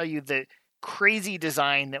 I will tell you, the crazy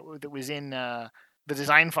design that was in the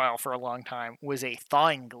design file for a long time was a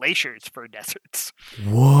Thawing Glaciers for deserts.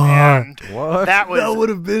 What? And What? That would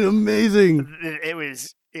have been amazing.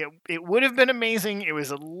 It would have been amazing. It was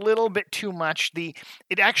a little bit too much.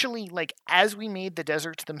 It actually, like, as we made the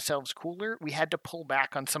deserts themselves cooler, we had to pull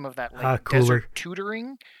back on some of that like desert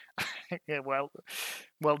tutoring. Yeah, well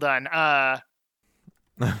done. That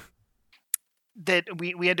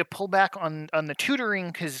we had to pull back on the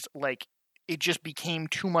tutoring because like it just became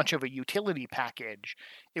too much of a utility package.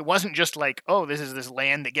 It wasn't just like, oh, this is this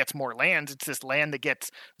land that gets more lands. It's this land that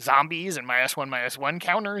gets zombies and -1/-1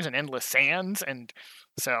 counters and endless sands, and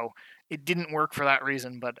so it didn't work for that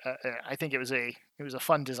reason. But I think it was a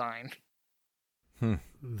fun design.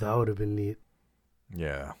 That would have been neat.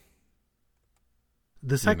 Yeah.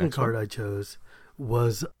 The second card I chose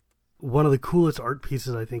was one of the coolest art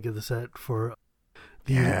pieces, I think, of the set for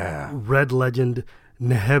the Red Legend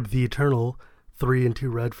Neheb the Eternal, 3 and 2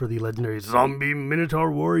 red for the legendary Zombie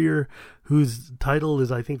Minotaur Warrior, whose title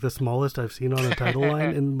is, I think, the smallest I've seen on a title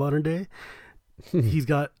line in modern day. He's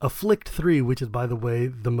got Afflict 3, which is, by the way,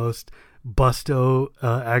 the most busto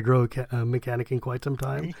aggro mechanic in quite some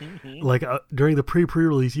time. Like, during the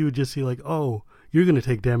pre-release, you would just see, like, oh, you're going to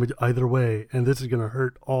take damage either way, and this is going to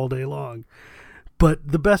hurt all day long. But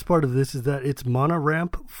the best part of this is that it's mana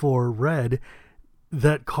ramp for red,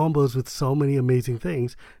 that combos with so many amazing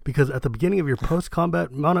things, because at the beginning of your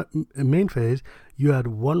post-combat mana main phase, you add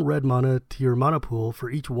 1 red mana to your mana pool for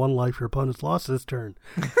each 1 life your opponent's lost this turn.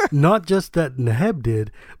 Not just that Neheb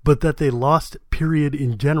did, but that they lost, period,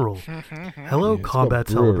 in general. Hello, Combat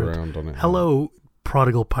Celebrant. Hello,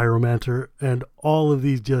 Prodigal Pyromancer, and all of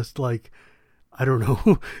these just like, I don't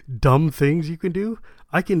know, dumb things you can do.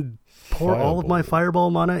 I can pour all of my Fireball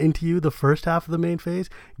mana into you the first half of the main phase,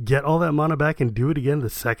 get all that mana back, and do it again the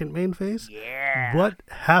second main phase? Yeah. What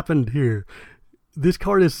happened here? This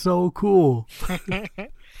card is so cool.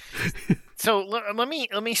 So let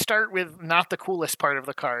me start with not the coolest part of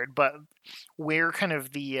the card, but where kind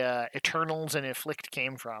of the Eternals and Afflict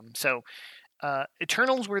came from. So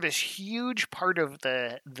Eternals were this huge part of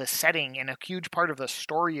the setting and a huge part of the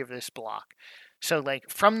story of this block. So, like,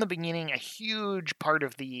 from the beginning, a huge part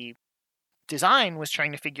of the design was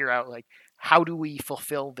trying to figure out, like, how do we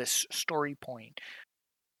fulfill this story point?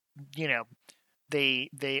 You know, they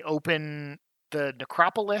open the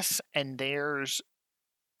Necropolis, and there's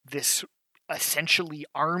this essentially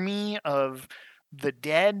army of the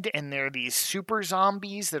dead, and there are these super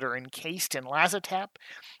zombies that are encased in Lazotep.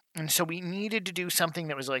 And so we needed to do something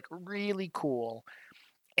that was, like, really cool.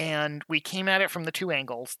 And we came at it from the 2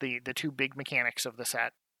 angles, the 2 big mechanics of the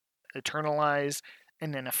set, Eternalize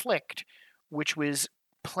and then Afflict, which was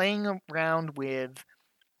playing around with,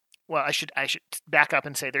 well, I should back up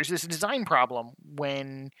and say there's this design problem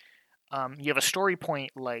when you have a story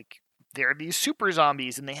point like there are these super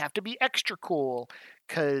zombies and they have to be extra cool,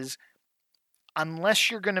 because unless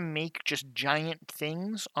you're going to make just giant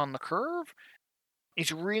things on the curve,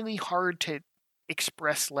 it's really hard to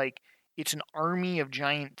express, like, it's an army of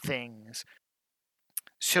giant things.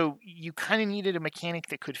 So you kind of needed a mechanic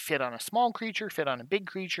that could fit on a small creature, fit on a big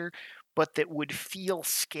creature, but that would feel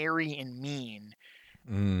scary and mean.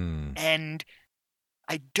 And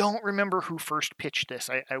I don't remember who first pitched this.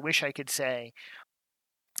 I wish I could say.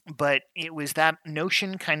 But it was that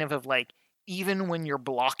notion kind of like, even when you're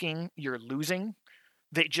blocking, you're losing.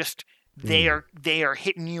 They are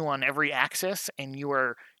hitting you on every axis, and you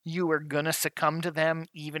are gonna succumb to them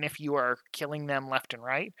even if you are killing them left and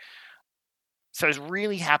right. So I was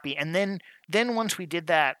really happy. And then once we did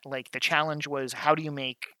that, like, the challenge was, how do you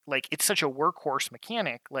make, like, it's such a workhorse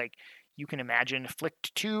mechanic, like, you can imagine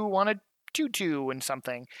Afflict 2 on a 2/2 and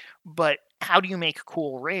something, but how do you make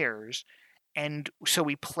cool rares? And so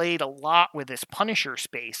we played a lot with this Punisher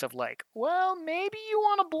space of, like, well, maybe you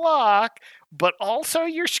want to block, but also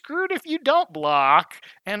you're screwed if you don't block.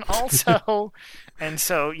 And also, and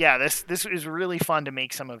so, yeah, this is really fun to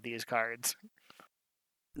make some of these cards.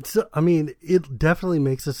 So, I mean, it definitely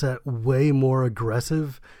makes the set way more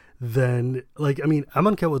aggressive than, like, I mean,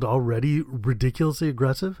 Amonkhet was already ridiculously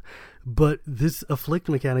aggressive, but this Afflict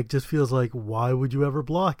mechanic just feels like, why would you ever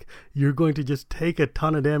block? You're going to just take a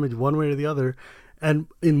ton of damage one way or the other. And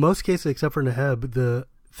in most cases, except for Neheb, the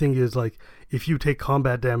thing is, like, if you take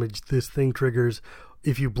combat damage, this thing triggers.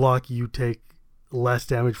 If you block, you take less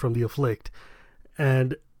damage from the Afflict.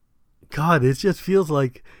 And God, it just feels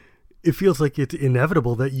like it's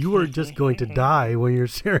inevitable that you are just going to die when you're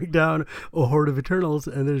staring down a horde of Eternals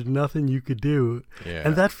and there's nothing you could do. Yeah.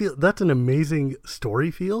 And that's an amazing story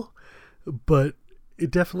feel, but it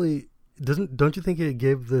definitely don't you think it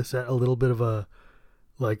gave the set a little bit of a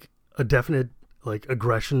definite, like,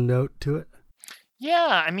 aggression note to it?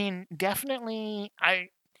 Yeah, I mean, definitely.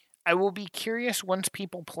 I will be curious once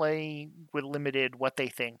people play with limited what they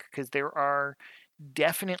think, because there are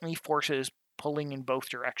definitely forces pulling in both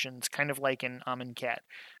directions, kind of like in Amonkhet,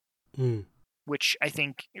 which I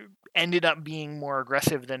think ended up being more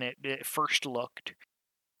aggressive than it first looked.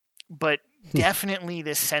 But definitely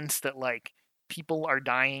this sense that, like, people are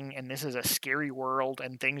dying and this is a scary world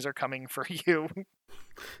and things are coming for you.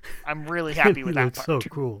 I'm really happy with that part. It's so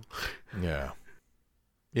cool. Yeah.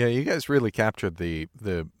 Yeah, you guys really captured the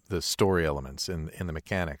story elements in the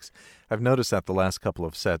mechanics. I've noticed that the last couple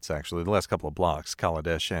of sets, actually, the last couple of blocks,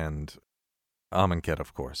 Kaladesh and Amonkhet,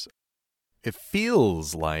 of course, it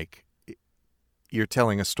feels like you're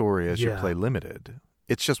telling a story as you play limited.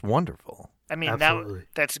 It's just wonderful. I mean,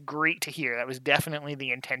 that's great to hear. That was definitely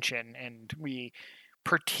the intention, and we,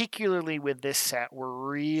 particularly with this set, we're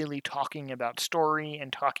really talking about story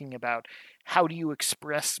and talking about how do you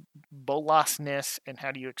express Bolasness and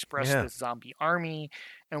how do you express this zombie army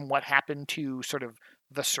and what happened to sort of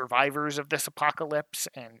the survivors of this apocalypse,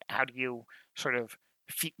 and how do you sort of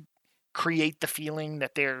create the feeling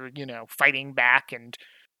that they're, fighting back and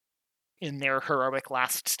in their heroic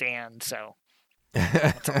last stand. So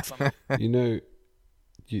that's awesome.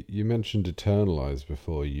 You mentioned Eternalize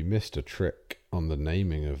before. You missed a trick on the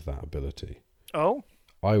naming of that ability. Oh?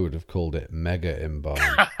 I would have called it Mega Embalm.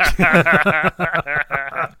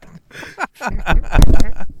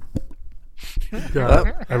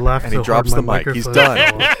 God, I laughed And so he drops hard the my mic. He's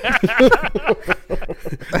microphone fell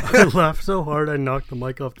off. I laughed so hard I knocked the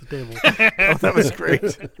mic off the table. Oh, that was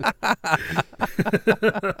great.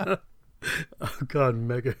 Oh God,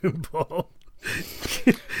 Mega Ball.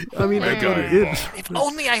 I mean, I got it in. If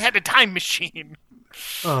only I had a time machine.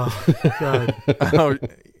 Oh God. Oh,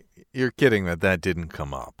 you're kidding that didn't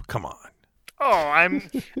come up. Come on. Oh,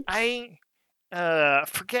 I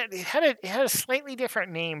forget. It had a slightly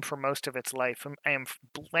different name for most of its life. I am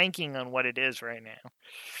blanking on what it is right now.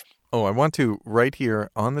 Oh, I want to, right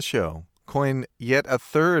here on the show, coin yet a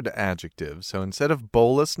third adjective. So instead of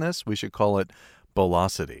bolousness, we should call it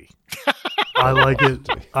bolosity. I like it.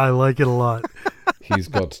 I like it a lot. He's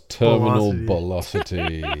got terminal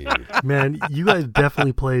velocity. Man, you guys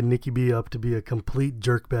definitely played Nicky B up to be a complete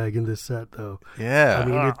jerkbag in this set, though. Yeah. I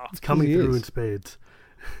mean, it's coming He through is. in spades.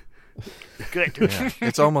 Good. Yeah.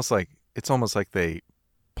 It's almost like they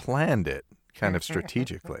planned it kind of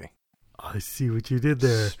strategically. I see what you did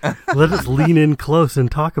there. Let us lean in close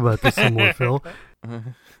and talk about this some more, Phil.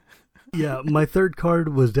 Yeah, my third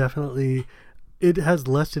card was definitely... It has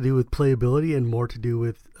less to do with playability and more to do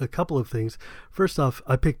with a couple of things. First off,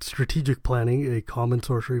 I picked Strategic Planning, a common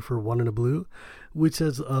sorcery for 1 and a blue, which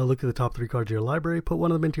says look at the top 3 cards of your library, put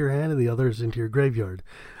one of them into your hand and the others into your graveyard.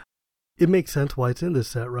 It makes sense why it's in this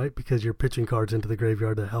set, right? Because you're pitching cards into the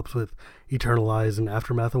graveyard that helps with Eternal Eyes and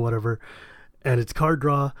Aftermath and whatever. And it's card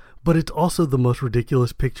draw, but it's also the most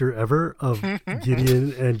ridiculous picture ever of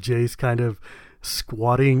Gideon and Jace kind of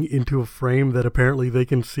squatting into a frame that apparently they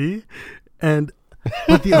can see.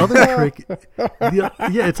 But the other trick,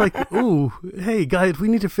 it's like, ooh, hey guys, we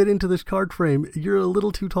need to fit into this card frame. You're a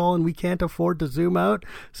little too tall and we can't afford to zoom out.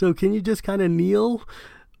 So can you just kind of kneel?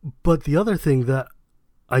 But the other thing that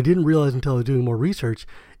I didn't realize until I was doing more research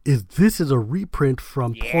is this is a reprint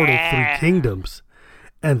from Portal 3 Kingdoms.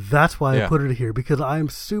 And that's why I put it here, because I'm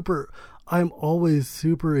always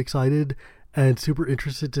super excited and super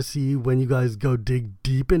interested to see when you guys go dig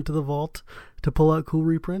deep into the vault to pull out cool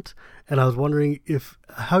reprints. And I was wondering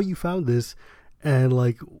how you found this, and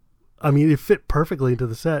it fit perfectly into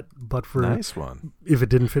the set, but for nice one. If it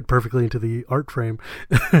didn't fit perfectly into the art frame.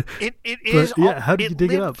 It is. Yeah, how did you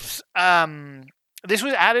dig it up? This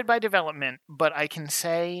was added by development, but I can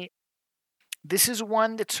say this is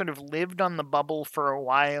one that sort of lived on the bubble for a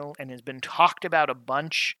while and has been talked about a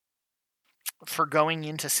bunch for going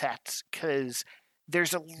into sets, because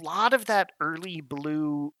there's a lot of that early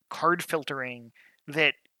blue card filtering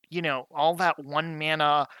that, all that 1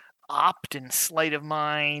 mana opt and sleight of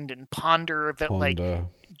mind and ponder that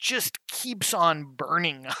just keeps on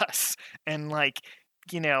burning us and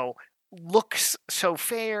looks so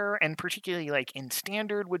fair, and particularly in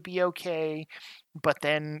standard would be okay, but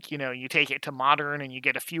then you take it to modern and you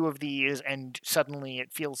get a few of these and suddenly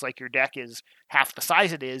it feels like your deck is half the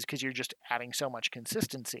size it is because you're just adding so much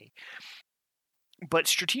consistency. But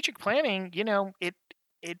Strategic Planning,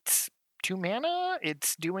 it's 2 mana,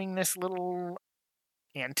 it's doing this little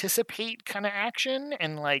anticipate kind of action,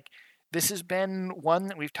 and this has been one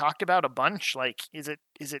that we've talked about a bunch. Is it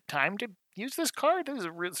time to use this card? This is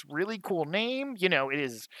a really cool name. It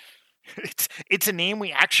is. It's a name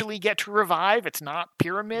we actually get to revive. It's not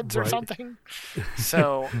pyramids or something.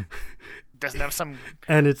 So doesn't have some.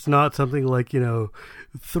 And it's not something like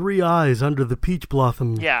 3 eyes under the peach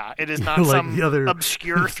blossom. Yeah, it is not some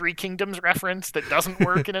obscure Three Kingdoms reference that doesn't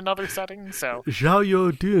work in another setting. So Zhao Yo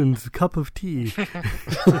Dun's cup of tea.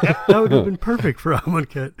 That would have been perfect for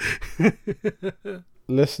Amonkhet.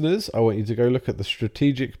 Listeners, I want you to go look at the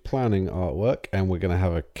Strategic Planning artwork, and we're going to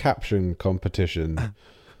have a caption competition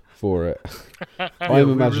for it. I'm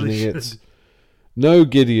imagining it's, "No,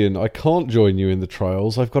 Gideon, I can't join you in the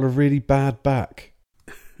trials. I've got a really bad back."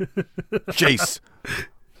 Jace,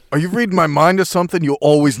 are you reading my mind or something? You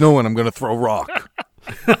always know when I'm going to throw rock.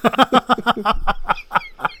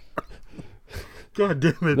 God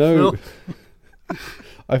damn it, No. Phil.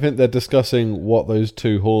 I think they're discussing what those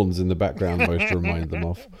 2 horns in the background most remind them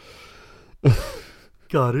of.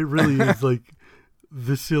 God, it really is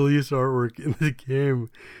the silliest artwork in the game.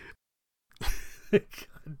 God, it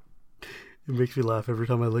makes me laugh every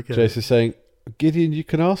time I look at it. Jace is saying, "Gideon, you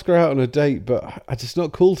can ask her out on a date, but it's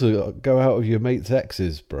not cool to go out with your mate's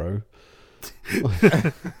exes, bro."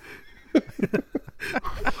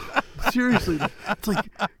 Seriously, it's like,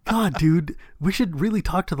 God, dude, we should really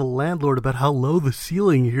talk to the landlord about how low the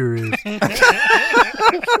ceiling here is.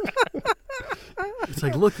 It's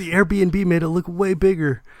like, look, the Airbnb made it look way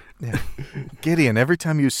bigger. Yeah. Gideon, every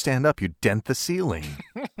time you stand up, you dent the ceiling.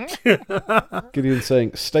 Gideon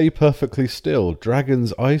saying, "Stay perfectly still.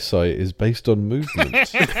 Dragon's eyesight is based on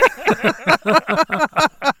movement."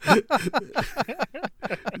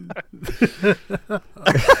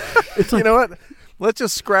 It's like, You know what? Let's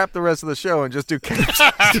just scrap the rest of the show and just do captions.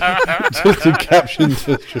 Just a caption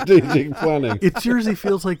for strategic planning. it seriously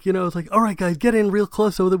feels like, it's like, all right, guys, get in real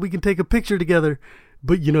close so that we can take a picture together.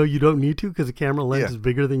 But, you don't need to because the camera lens is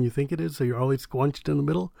bigger than you think it is, so you're always squunched in the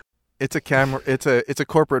middle. It's a camera. It's a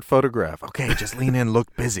corporate photograph. Okay, just lean in,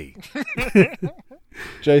 look busy.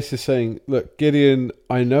 Jace is saying, "Look, Gideon,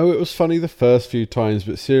 I know it was funny the first few times,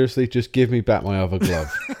 but seriously, just give me back my other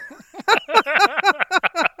glove."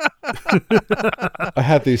 I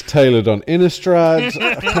had these tailored on Innistrad.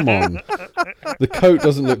 Come on. The coat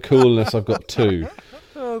doesn't look cool unless I've got two.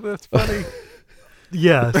 Oh, that's funny.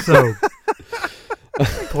 Yeah, so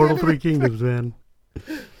Portal 3 Kingdoms, man.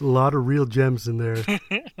 A lot of real gems in there.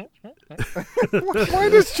 Why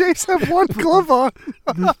does Jace have one glove on?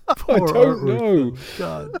 This I poor don't artwork. know.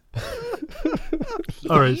 God.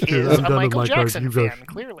 All right, He screw it. is I'm a done with Michael my cards. Jackson You go. fan,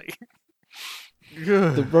 clearly.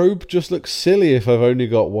 The robe just looks silly if I've only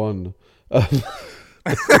got one.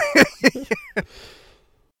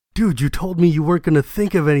 Dude, you told me you weren't going to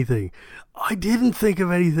think of anything. I didn't think of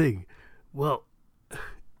anything. Well,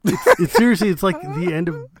 it's seriously, it's like the end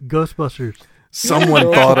of Ghostbusters.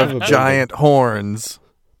 Someone thought of giant horns.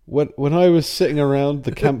 When I was sitting around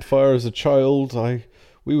the campfire as a child,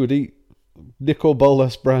 we would eat Nicol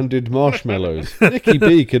Bolas branded marshmallows. Nicky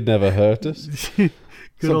B could never hurt us. Good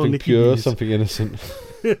old Something Nicky pure, B's. something innocent.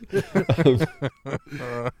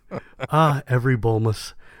 Every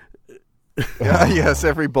Bulmus. Yes,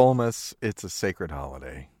 every Bulmus. It's a sacred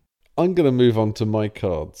holiday. I'm going to move on to my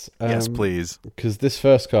cards. Yes, please. Because this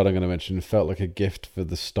first card I'm going to mention felt like a gift for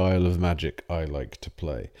the style of Magic I like to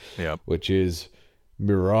play. Yep. Which is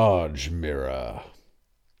Mirage Mirror.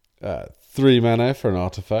 3 mana for an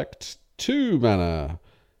artifact. 2 mana.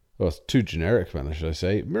 Well, 2 generic mana, should I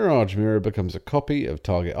say. Mirage Mirror becomes a copy of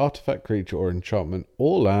target artifact, creature, or enchantment,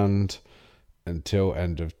 or land until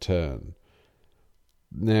end of turn.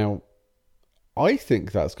 Now, I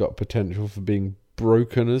think that's got potential for being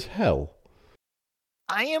broken as hell.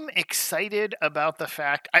 I am excited about the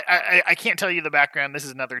fact I can't tell you the background. This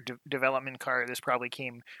is another development card. This probably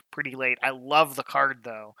came pretty late. I love the card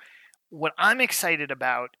though. What I'm excited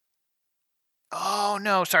about. Oh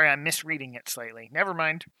no, sorry, I'm misreading it slightly. Never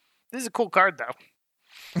mind. This is a cool card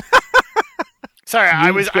though. Sorry,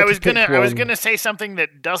 I was gonna say something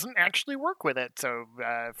that doesn't actually work with it. So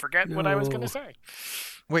forget what I was gonna say.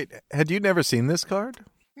 Wait, had you never seen this card?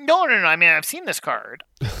 No. I mean, I've seen this card,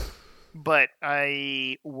 but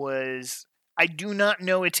I do not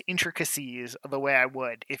know its intricacies the way I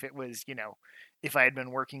would if it was, if I had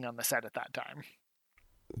been working on the set at that time.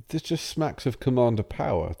 This just smacks of Commander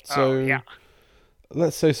Power. So, yeah.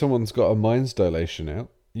 Let's say someone's got a Mind's Dilation out.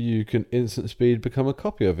 You can instant speed become a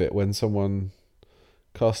copy of it when someone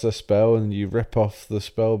casts a spell and you rip off the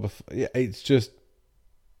spell before. Yeah, it's just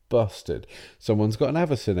busted. Someone's got an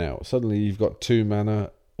Avacyn out. Suddenly you've got 2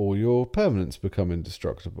 mana, all your permanents become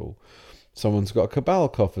indestructible. Someone's got Cabal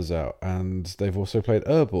Coffers out, and they've also played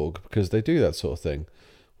Urborg because they do that sort of thing.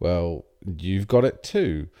 Well, you've got it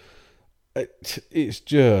too. It's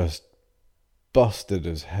just busted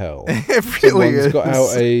as hell. It really Someone's is. got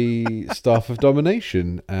out a Staff of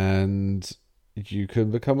Domination, and you can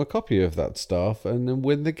become a copy of that staff and then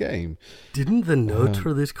win the game. Didn't the notes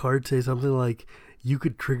for this card say something like you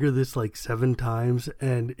could trigger this like 7 times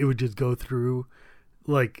and it would just go through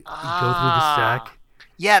the stack?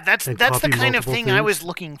 Yeah, that's the copy kind of multiple thing I things? was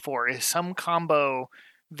looking for, is some combo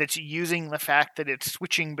that's using the fact that it's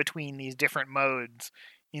switching between these different modes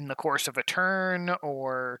in the course of a turn,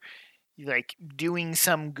 or like doing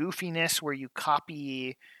some goofiness where you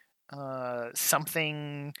copy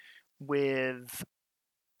something with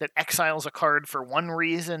that exiles a card for one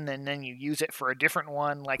reason and then you use it for a different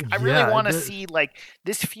one. Like, I really want to see, like,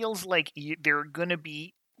 this feels like there are going to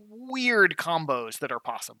be weird combos that are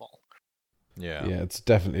possible. Yeah. Yeah, it's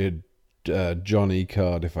definitely a Johnny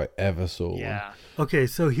card if I ever saw one. Okay,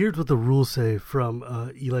 so here's what the rules say from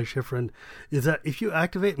Eli Schifrin, is that if you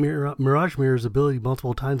activate Mirage Mirror's ability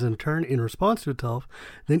multiple times in a turn in response to itself,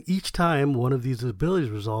 then each time one of these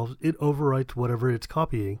abilities resolves, it overwrites whatever it's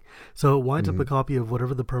copying. So it winds up a copy of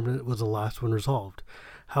whatever the permanent was the last one resolved.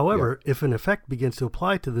 However, if an effect begins to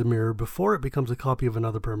apply to the mirror before it becomes a copy of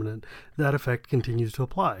another permanent, that effect continues to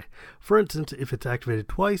apply. For instance, if it's activated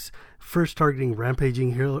twice, first targeting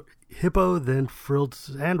Rampaging Hippo, then Frilled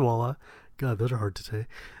Sandwalla, God, those are hard to say,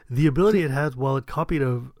 the ability it has while it copied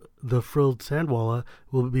of the Frilled Sandwalla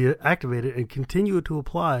will be activated and continue to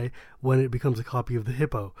apply when it becomes a copy of the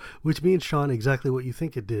Hippo, which means, Sean, exactly what you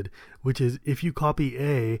think it did, which is if you copy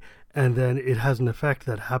A and then it has an effect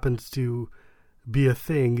that happens to be a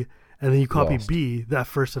thing, and then you copy B, that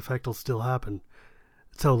first effect will still happen.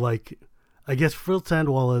 So, like, I guess Frilled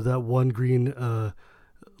Sandwalla is that one green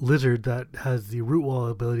lizard that has the Root Wall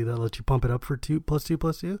ability that lets you pump it up for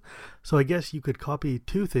 2+2+2. So I guess you could copy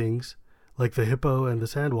two things, like the Hippo and the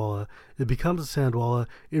Sandwalla. It becomes a Sandwalla.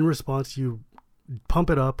 In response, you pump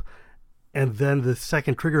it up, and then the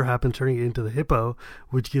second trigger happens, turning it into the Hippo,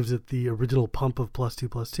 which gives it the original pump of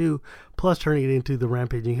 +2+2, plus turning it into the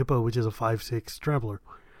Rampaging Hippo, which is a 5/6 trampler.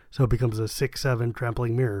 So it becomes a 6/7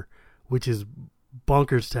 trampling mirror, which is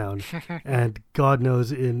bonkers town. And God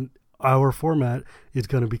knows in our format, it's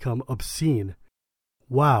going to become obscene.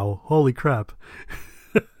 Wow, holy crap.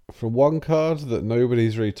 From one card that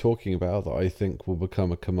nobody's really talking about that I think will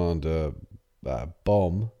become a commander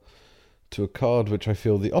bomb, to a card which I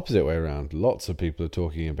feel the opposite way around. Lots of people are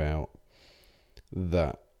talking about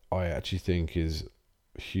that I actually think is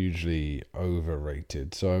hugely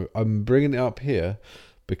overrated. So I'm bringing it up here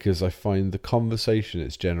because I find the conversation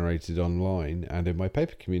it's generated online and in my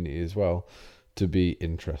paper community as well to be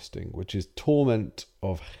interesting, which is Torment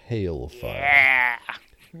of Hailfire. Yeah.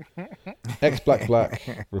 X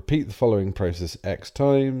black, repeat the following process X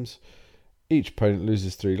times. Each opponent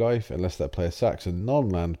loses 3 life unless that player sacks a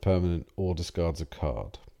non-land permanent or discards a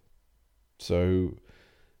card. So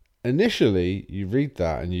initially you read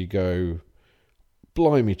that and you go,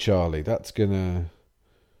 blimey Charlie, that's going to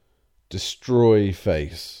destroy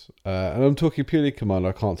face. And I'm talking purely commander,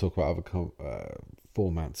 I can't talk about other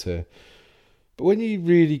formats here. But when you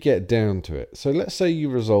really get down to it, so let's say you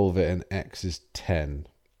resolve it and X is 10.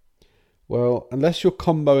 Well, unless you're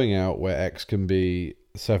comboing out where X can be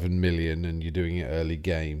 7 million and you're doing it early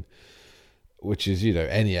game, which is,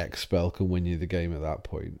 any X spell can win you the game at that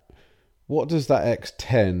point. What does that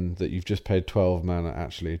X10 that you've just paid 12 mana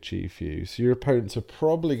actually achieve for you? So your opponents are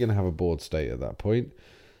probably going to have a board state at that point.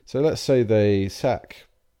 So let's say they sack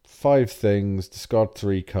 5 things, discard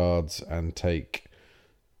 3 cards and take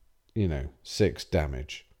 6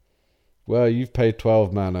 damage. Well, you've paid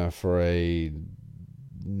 12 mana for a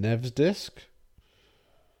Nev's Disc.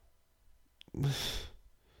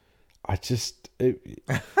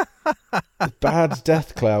 Bad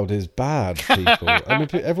Death Cloud is bad, people.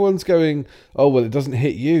 And everyone's going, oh, well, it doesn't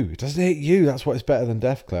hit you. It doesn't hit you. That's why it's better than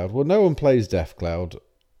Death Cloud. Well, no one plays Death Cloud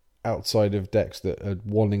outside of decks that are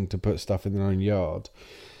wanting to put stuff in their own yard.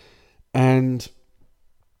 And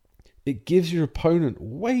it gives your opponent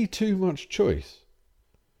way too much choice.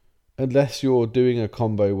 Unless you're doing a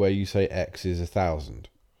combo where you say X is 1,000.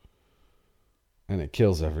 And it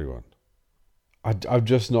kills everyone. I'm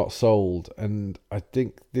just not sold. And I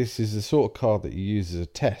think this is the sort of card that you use as a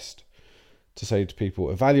test. To say to people,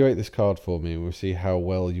 evaluate this card for me and we'll see how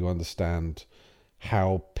well you understand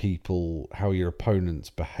how your opponents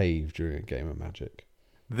behave during a game of Magic.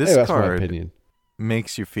 This that's card my opinion.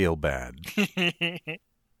 Makes you feel bad.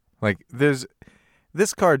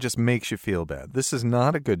 This card just makes you feel bad. This is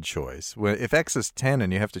not a good choice. If X is 10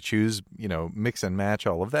 and you have to choose, mix and match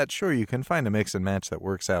all of that, sure, you can find a mix and match that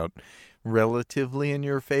works out relatively in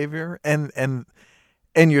your favor. And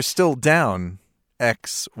you're still down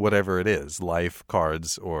X, whatever it is, life,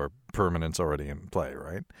 cards, or permanents already in play,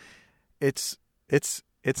 right? It's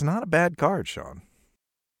not a bad card, Sean.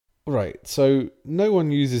 Right. So no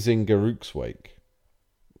one uses in Garruk's Wake,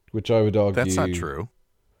 which I would argue... That's not true.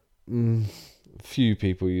 Few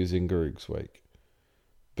people using Garruk's Wake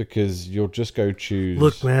because you'll just go choose.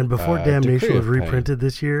 Look, man, before Damnation was Pain. reprinted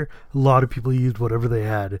this year, a lot of people used whatever they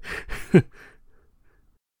had.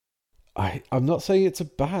 I'm not saying it's a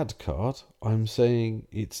bad card. I'm saying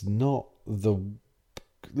it's not the...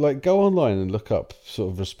 go online and look up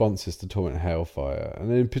sort of responses to Torment and Hailfire. And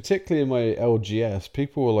then particularly in my LGS,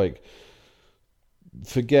 people were like,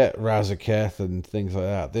 forget Razaketh and things like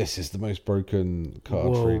that. This is the most broken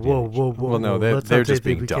card for EDH. Whoa. No, Let's they're not say just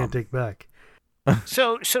being things we dumb. can't take back.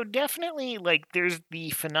 So definitely, there's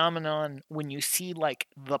the phenomenon when you see,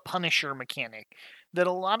 the Punisher mechanic, that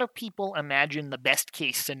a lot of people imagine the best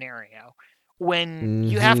case scenario. When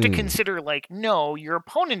you have to consider, no, your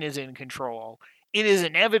opponent is in control, it is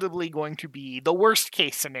inevitably going to be the worst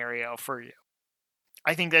case scenario for you.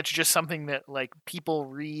 I think that's just something that, people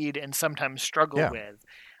read and sometimes struggle with.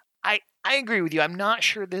 I agree with you. I'm not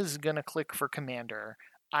sure this is going to click for Commander.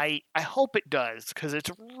 I hope it does, because it's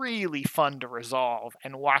really fun to resolve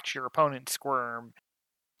and watch your opponent squirm.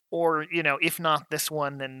 Or, if not this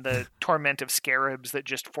one, then the Torment of Scarabs that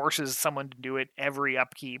just forces someone to do it every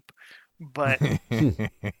upkeep. But,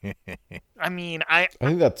 I mean, I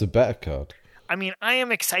think that's a better card. I mean, I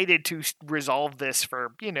am excited to resolve this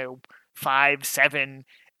for, 5, 7,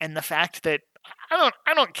 and the fact that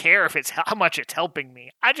I don't care if it's how much it's helping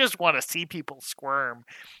me. I just want to see people squirm.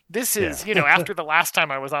 This is, after the last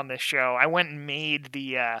time I was on this show, I went and made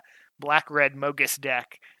the black-red Mogus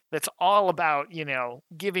deck that's all about,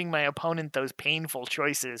 giving my opponent those painful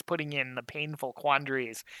choices, putting in the painful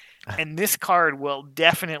quandaries. And this card will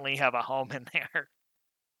definitely have a home in there.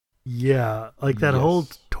 Yeah, like that whole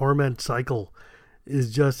torment cycle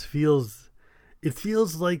feels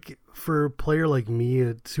like, for a player like me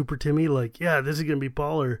at Super Timmy, like, yeah, this is going to be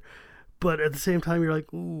baller. But at the same time, you're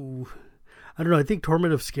like, ooh. I don't know, I think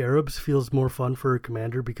Torment of Scarabs feels more fun for a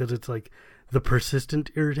commander because it's like the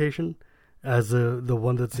persistent irritation as the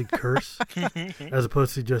one that's a curse, as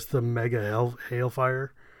opposed to just the mega hailfire.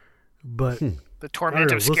 But the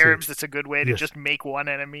Torment of Scarabs, that's a good way to just make one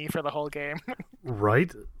enemy for the whole game.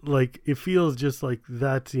 Right? Like, it feels just like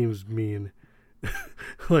that seems mean.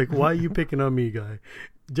 Like, why are you picking on me, guy?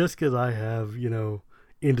 Just because I have,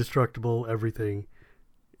 indestructible everything,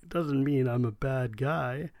 it doesn't mean I'm a bad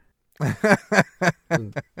guy.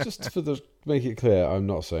 Just make it clear, I'm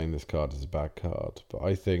not saying this card is a bad card, but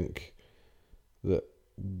I think that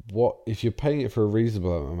if you're paying it for a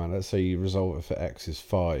reasonable amount of mana, let's say you resolve it for X is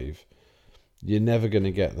 5, you're never going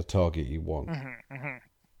to get the target you want. Mm-hmm, mm-hmm.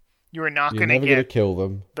 You're not going to get kill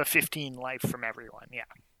them. The 15 life from everyone, yeah.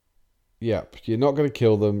 Yep, you're not going to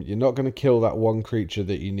kill them. You're not going to kill that one creature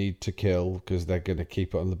that you need to kill because they're going to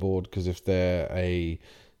keep it on the board, because if they're a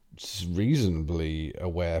reasonably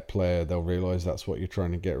aware player, they'll realise that's what you're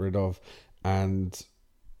trying to get rid of. And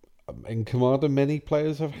in Commander, many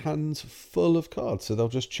players have hands full of cards, so they'll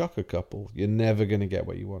just chuck a couple. You're never going to get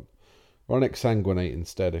what you want. Run Exsanguinate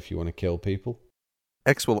instead if you want to kill people.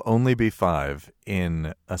 X will only be 5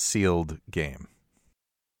 in a sealed game.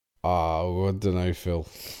 I don't know, Phil.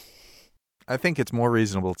 I think it's more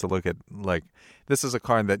reasonable to look at, like, this is a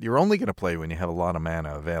card that you're only going to play when you have a lot of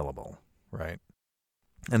mana available, right?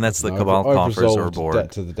 And that's the Cabal Coffers or board.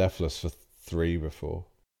 Debt to the Deathless for 3 before.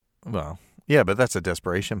 Well, yeah, but that's a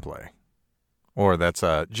desperation play. Or that's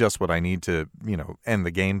just what I need to, end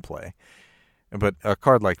the game play. But a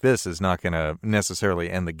card like this is not going to necessarily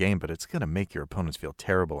end the game, but it's going to make your opponents feel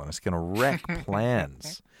terrible, and it's going to wreck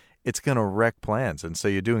plans. It's going to wreck plans. And so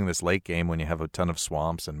you're doing this late game when you have a ton of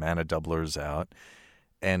swamps and mana doublers out.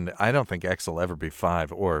 And I don't think X will ever be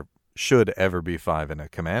 5 or should ever be 5 in a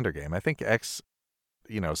commander game. I think X,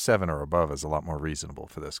 7 or above is a lot more reasonable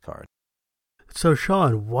for this card. So,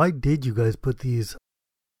 Sean, why did you guys put these?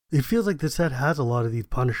 It feels like the set has a lot of these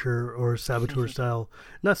Punisher or Saboteur style,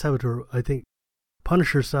 not Saboteur, I think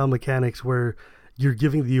Punisher style mechanics where you're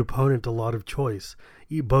giving the opponent a lot of choice,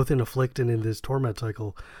 both in Afflict and in this Torment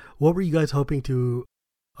cycle. What were you guys hoping to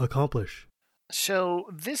accomplish? So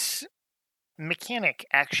this mechanic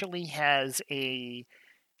actually has a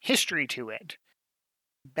history to it.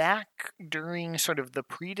 Back during sort of the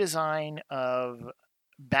pre-design of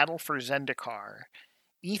Battle for Zendikar,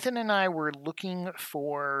 Ethan and I were looking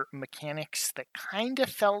for mechanics that kind of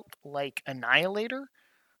felt like Annihilator,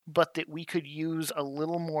 but that we could use a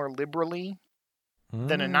little more liberally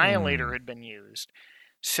than Annihilator had been used.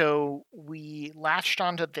 So we latched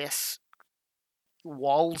onto this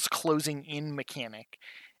walls closing in mechanic,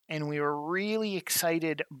 and we were really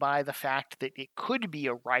excited by the fact that it could be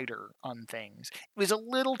a rider on things. It was a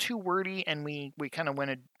little too wordy, and we kind of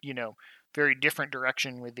went a very different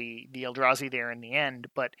direction with the Eldrazi there in the end,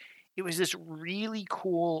 but it was this really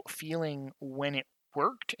cool feeling when it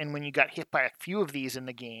worked, and when you got hit by a few of these in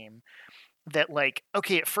the game, that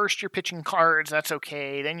okay, at first you're pitching cards, that's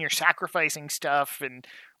okay, then you're sacrificing stuff,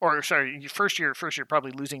 first you're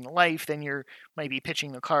probably losing the life, then you're maybe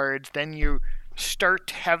pitching the cards, then you start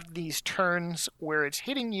to have these turns where it's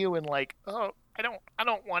hitting you and oh, I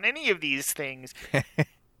don't want any of these things.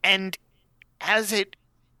 And as it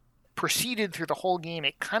proceeded through the whole game,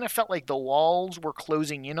 it kind of felt like the walls were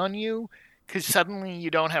closing in on you, because suddenly you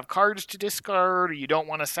don't have cards to discard, or you don't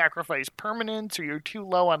want to sacrifice permanents, or you're too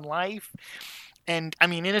low on life. And I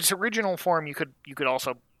mean, in its original form, you could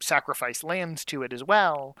also sacrifice lands to it as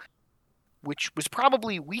well, which was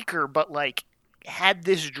probably weaker, but had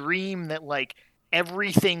this dream that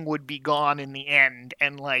everything would be gone in the end,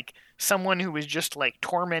 and someone who was just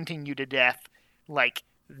tormenting you to death,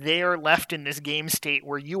 they're left in this game state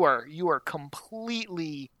where you are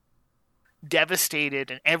completely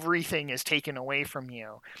devastated and everything is taken away from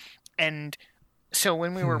you. And so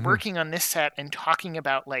when we were working on this set and talking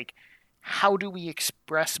about like how do we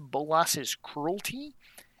express Bolas's cruelty,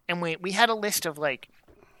 and we had a list of like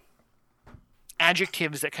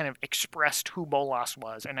adjectives that kind of expressed who Bolas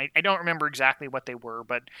was, and I don't remember exactly what they were,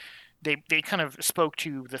 but they kind of spoke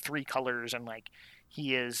to the three colors, and like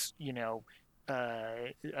he is, you know,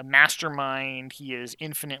 a mastermind, he is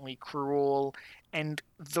infinitely cruel, and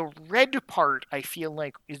the red part I feel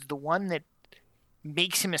like is the one that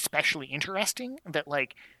makes him especially interesting. That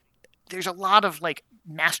like there's a lot of like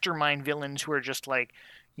mastermind villains who are just like,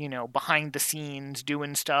 you know, behind the scenes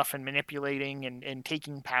doing stuff and manipulating and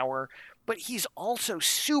taking power, but he's also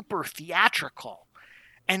super theatrical.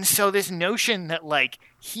 And so this notion that like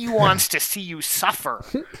he wants to see you suffer,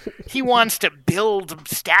 he wants to build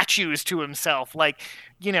statues to himself, like,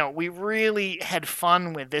 you know, we really had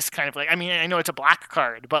fun with this kind of like, I mean, I know it's a black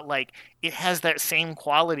card, but like it has that same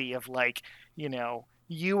quality of like, you know,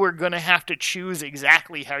 you are going to have to choose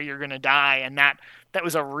exactly how you're going to die, and that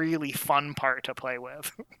was a really fun part to play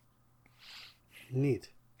with. Neat.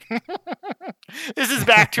 This is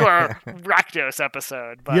back to our Rakdos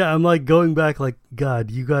episode. But... yeah, I'm like going back like,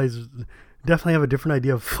 God, you guys definitely have a different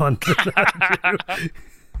idea of fun than I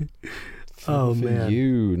do. Oh, for man.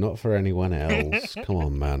 you, not for anyone else. Come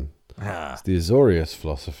on, man. Ah. It's the Azorius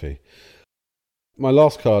philosophy. My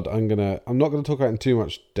last card, I'm not going to talk about in too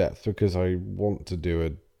much depth because I want to do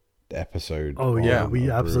an episode. Oh, yeah, on we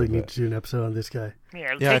a absolutely brew need of to do an episode on this guy.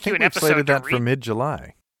 Yeah, Yeah, I think we've slated that for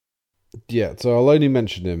mid-July. Yeah, so I'll only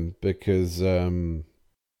mention him because... Who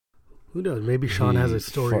knows? Maybe Sean has a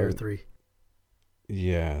story or three.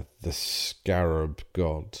 Yeah, the Scarab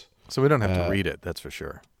God. So we don't have to read it, that's for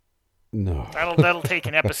sure. No. That'll take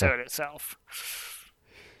an episode itself.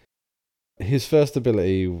 His first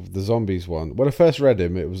ability, the zombies one, when I first read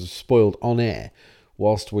him, it was spoiled on air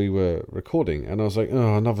whilst we were recording. And I was like,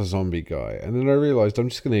 oh, another zombie guy. And then I realised I'm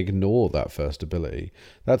just going to ignore that first ability.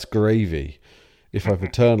 That's gravy. If I've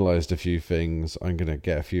eternalized a few things, I'm going to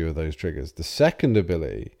get a few of those triggers. The second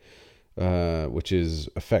ability, which is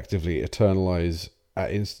effectively eternalize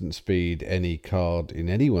at instant speed any card in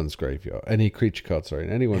anyone's graveyard, any creature card, sorry,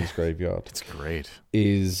 in anyone's graveyard. It's great.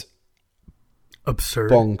 Is absurd.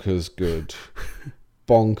 Bonkers good.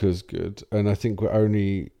 Bonkers good. And I think we're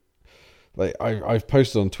only... like I've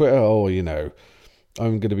posted on Twitter, oh, you know,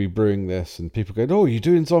 I'm going to be brewing this, and people go, oh, you're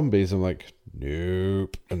doing zombies? I'm like,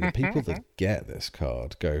 nope. And the people that get this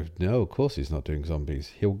card go, no, of course he's not doing zombies.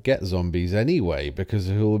 He'll get zombies anyway because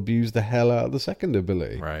he'll abuse the hell out of the second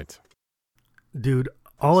ability. Right. Dude,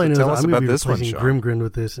 all I know tell is us I'm going to about be this one, replacing Sean. Grimgrin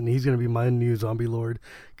with this, and he's going to be my new zombie lord,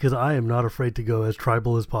 because I am not afraid to go as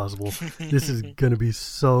tribal as possible. This is going to be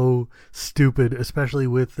so stupid, especially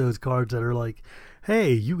with those cards that are like,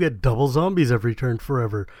 hey, you get double zombies every turn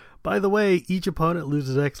forever. By the way, each opponent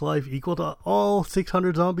loses X life equal to all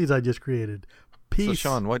 600 zombies I just created. Peace. So,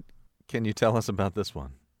 Sean, what can you tell us about this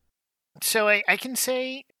one? So I can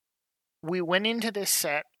say we went into this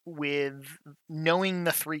set with knowing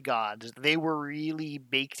the three gods. They were really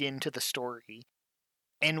baked into the story.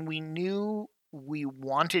 And we knew we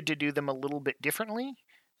wanted to do them a little bit differently.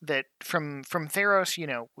 That from Theros, you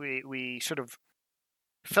know, we sort of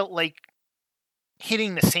felt like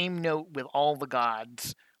hitting the same note with all the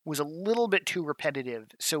gods was a little bit too repetitive.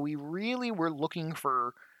 So we really were looking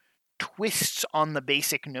for twists on the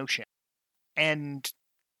basic notion. And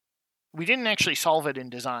we didn't actually solve it in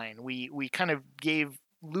design. We kind of gave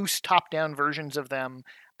loose top-down versions of them.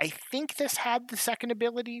 I think this had the second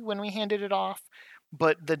ability when we handed it off,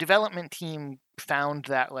 but the development team found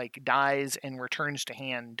that like dies and returns to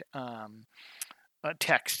hand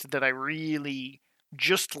text that I really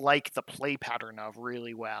just like the play pattern of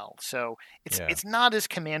really well. So it's not as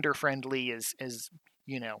commander friendly as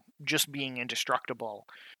you know, just being indestructible.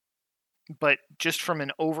 But just from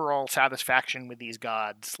an overall satisfaction with these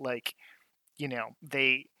gods, like, you know,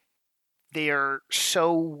 they are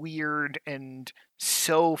so weird and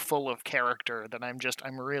so full of character that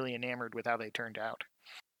I'm really enamored with how they turned out.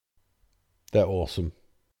 They're awesome.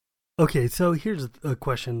 Okay, so here's a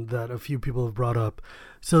question that a few people have brought up.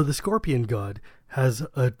 So the Scorpion God has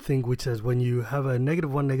a thing which says when you have a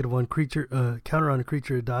 -1/-1 creature counter on a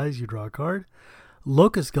creature that dies, you draw a card.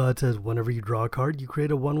 Locust God says whenever you draw a card, you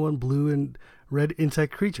create a 1/1 blue and red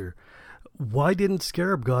insect creature. Why didn't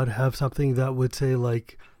Scarab God have something that would say,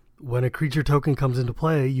 like, when a creature token comes into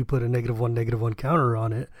play, you put a -1/-1 counter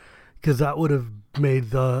on it? Because that would have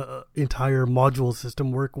made the entire module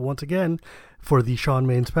system work once again for the Sean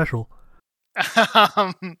Main special.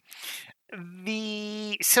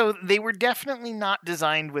 So they were definitely not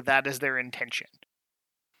designed with that as their intention.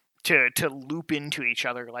 to loop into each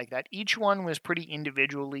other like that. Each one was pretty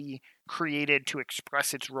individually created to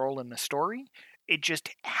express its role in the story. It just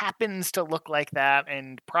happens to look like that,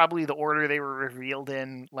 and probably the order they were revealed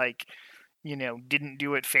in, like, didn't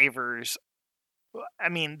do it favors. I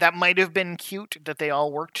mean, that might have been cute that they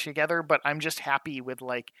all worked together, but I'm just happy with,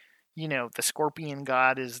 like, the Scorpion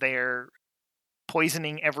God is there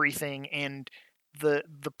poisoning everything, and the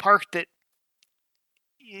part that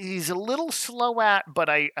he's a little slow at, but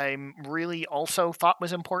I'm really also thought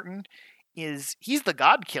was important, is he's the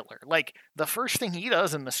God Killer. Like, the first thing he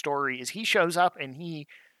does in the story is he shows up and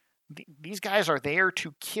these guys are there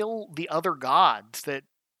to kill the other gods,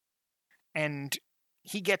 and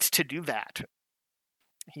he gets to do that.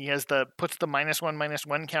 He puts the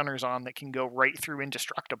 -1/-1 counters on that can go right through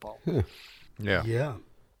indestructible. Yeah.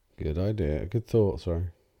 Good idea. Good thought,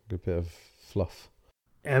 sorry. Good bit of fluff.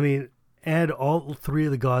 I mean, and all three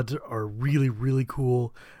of the gods are really, really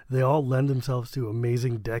cool. They all lend themselves to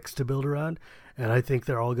amazing decks to build around, and I think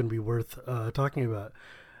they're all going to be worth talking about.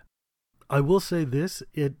 I will say this,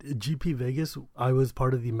 at GP Vegas, I was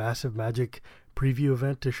part of the Massive Magic preview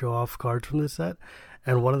event to show off cards from this set,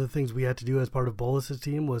 and one of the things we had to do as part of Bolus's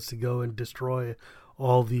team was to go and destroy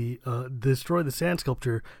the sand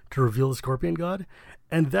sculpture to reveal the Scorpion God,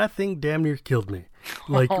 and that thing damn near killed me.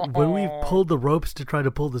 Like, when we pulled the ropes to try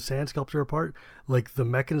to pull the sand sculpture apart, like, the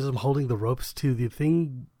mechanism holding the ropes to the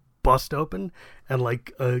thing bust open, and,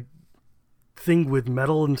 like, a thing with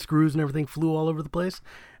metal and screws and everything flew all over the place,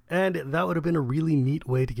 and that would have been a really neat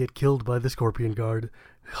way to get killed by the Scorpion Guard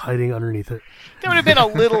hiding underneath it. That would have been a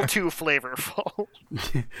little too flavorful.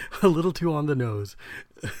 A little too on the nose.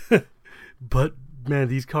 But, man,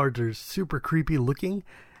 these cards are super creepy looking,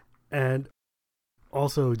 and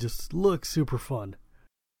also just look super fun.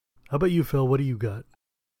 How about you, Phil? What do you got?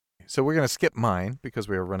 So we're going to skip mine because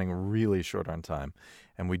we are running really short on time,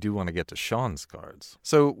 and we do want to get to Sean's cards.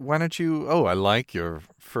 So why don't you... Oh, I like your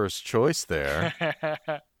first choice there.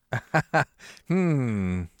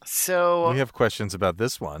 So we have questions about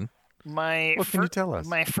this one. What can you tell us?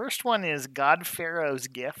 My first one is God Pharaoh's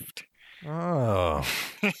Gift. Oh.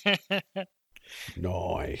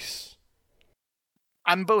 Nice.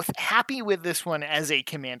 I'm both happy with this one as a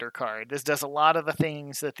commander card. This does a lot of the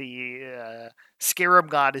things that the Scarab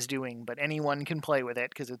God is doing, but anyone can play with it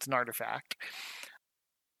because it's an artifact.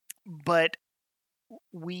 But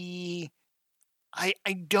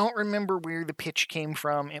I don't remember where the pitch came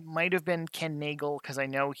from. It might have been Ken Nagel, because I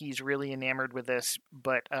know he's really enamored with this,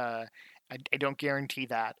 but I don't guarantee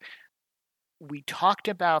that. We talked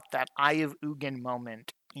about that Eye of Ugin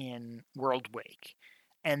moment in World Wake,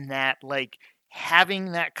 and that, like,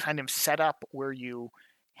 having that kind of setup where you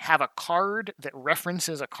have a card that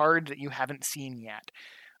references a card that you haven't seen yet.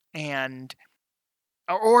 And,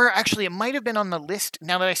 or actually, it might have been on the list,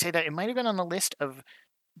 now that I say that, it might have been on the list of,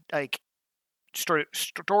 like,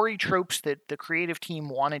 story tropes that the creative team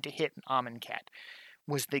wanted to hit in Amonkhet,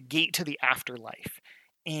 was the Gate to the Afterlife.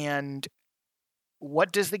 And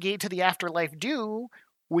what does the Gate to the Afterlife do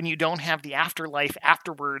when you don't have the afterlife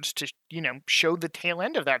afterwards to, show the tail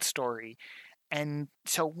end of that story? And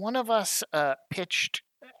so one of us pitched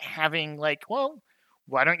having, like, well,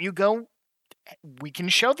 why don't you go, we can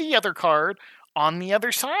show the other card on the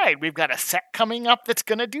other side. We've got a set coming up that's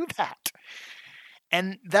going to do that.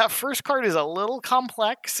 And that first card is a little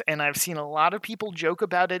complex, and I've seen a lot of people joke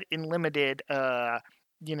about it in Limited, the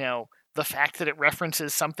fact that it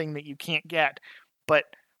references something that you can't get. But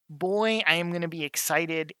boy, I am going to be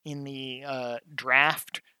excited in the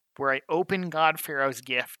draft where I open God Pharaoh's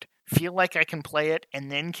Gift, feel like I can play it, and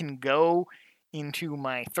then can go into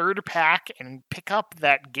my third pack and pick up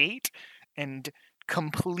that gate and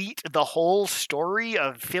complete the whole story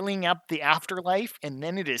of filling up the afterlife, and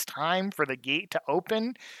then it is time for the gate to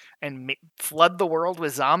open and flood the world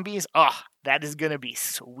with zombies. Oh, that is going to be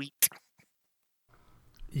sweet.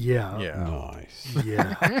 Yeah. Nice.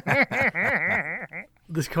 Yeah.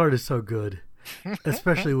 This card is so good,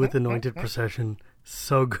 especially with Anointed Procession.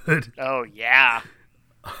 So good. Oh, yeah.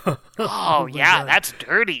 Oh, yeah, God. That's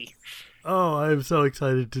dirty. Oh, I'm so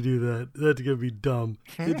excited to do that. That's going to be dumb.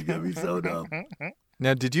 It's going to be so dumb.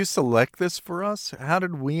 Now, did you select this for us? How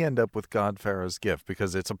did we end up with God Pharaoh's Gift?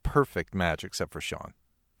 Because it's a perfect match, except for Sean.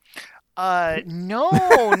 No.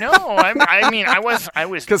 I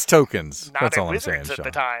was because tokens. Not That's at all Wizards I'm saying, at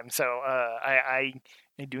the time, so I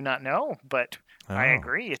do not know, but I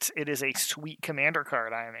agree. It is a sweet commander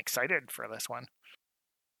card. I am excited for this one.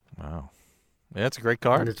 Wow, yeah, it's a great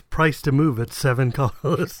card. And it's priced to move at 7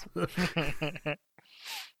 colors.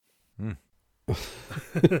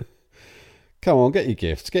 Come on, get your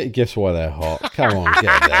gifts. Get your gifts while they're hot. Come on,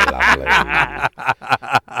 get there, lovely.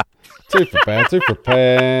 Two for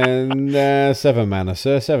pen. 7 mana,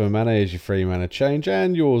 sir. 7 mana is your 3 mana change,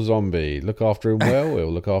 and your zombie. Look after him well,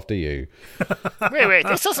 he'll look after you. Wait,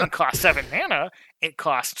 this doesn't cost 7 mana. It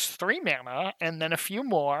costs 3 mana, and then a few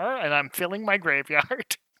more, and I'm filling my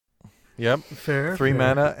graveyard. Yep. Fair. 3 fair.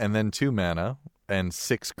 mana and then 2 mana and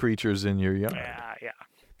 6 creatures in your yard. Yeah.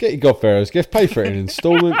 Get your Godfarer's gift. Pay for it in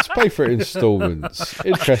installments.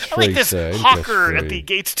 Interest I free, like this sir. Interest hawker at the free.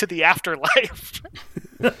 gates to the afterlife.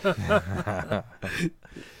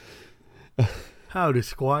 Howdy,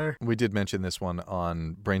 Squire. We did mention this one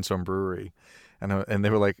on Brainstorm Brewery, and they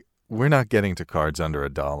were like, "We're not getting to cards under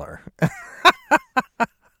 $1."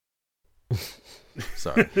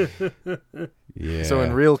 Sorry. Yeah. So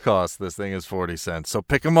in real cost, this thing is 40 cents. So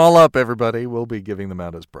pick them all up, everybody. We'll be giving them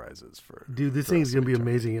out as prizes for. Dude, this for thing's us going to be return.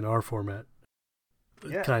 amazing in our format.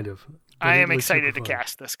 Yeah. Kind of. But I it am looks excited to super fun.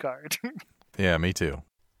 cast this card. Yeah, me too.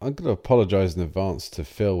 I'm going to apologise in advance to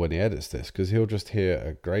Phil when he edits this, because he'll just hear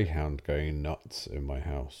a greyhound going nuts in my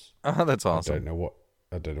house. Oh, that's I awesome. don't know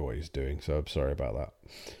what he's doing, so I'm sorry about that.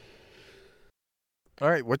 All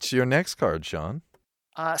right, what's your next card, Sean?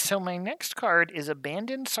 So my next card is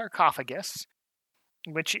Abandoned Sarcophagus,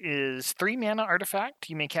 which is 3 mana artifact.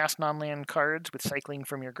 You may cast non-land cards with cycling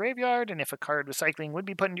from your graveyard, and if a card with cycling would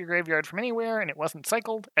be put into your graveyard from anywhere and it wasn't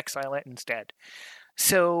cycled, exile it instead.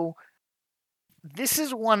 So this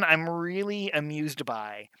is one I'm really amused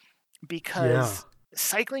by because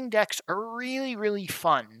cycling decks are really, really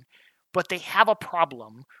fun, but they have a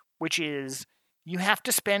problem, which is you have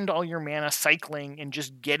to spend all your mana cycling and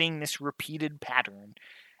just getting this repeated pattern.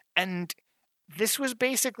 And this was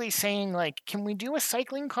basically saying, like, can we do a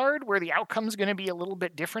cycling card where the outcome's going to be a little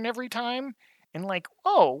bit different every time? And like,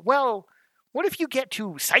 oh, well, what if you get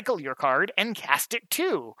to cycle your card and cast it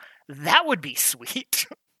too? That would be sweet.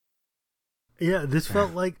 Yeah, this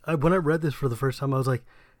felt like, when I read this for the first time, I was like,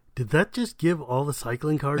 did that just give all the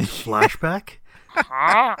cycling cards flashback?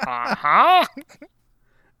 Uh-huh.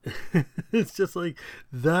 It's just like,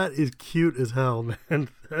 that is cute as hell, man.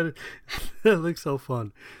 That looks so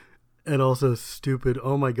fun. And also stupid.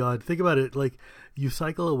 Oh my god. Think about it. Like, you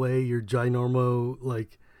cycle away your ginormo,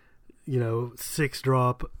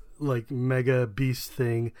 6-drop, mega beast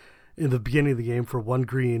thing in the beginning of the game for 1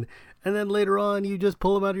 green. And then later on, you just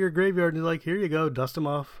pull them out of your graveyard and you're like, here you go, dust them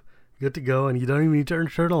off. Good to go. And you don't even need to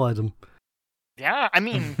internalize them. Yeah, I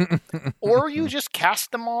mean, or you just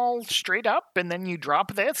cast them all straight up and then you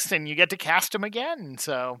drop this and you get to cast them again.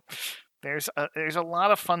 So there's a lot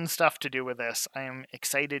of fun stuff to do with this. I am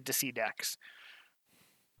excited to see decks.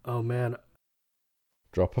 Oh, man.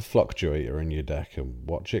 Drop a Fluctuator in your deck and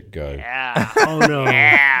watch it go. Yeah. Oh, no.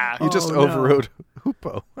 Yeah. You just Oh, no. overrode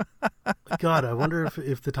Hoopo. God, I wonder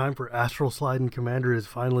if the time for Astral Slide and Commander is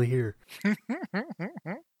finally here.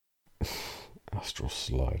 Astral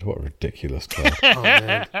Slide. What a ridiculous card. Oh,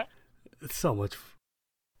 man. It's so much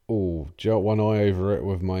Oh, do you know what one I overwrote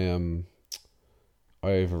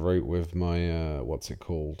with my what's it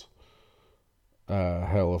called?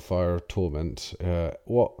 Hell of Fire Torment.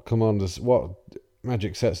 What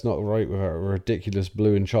magic set's not right without a ridiculous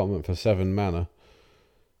blue enchantment for 7 mana?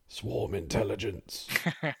 Swarm Intelligence.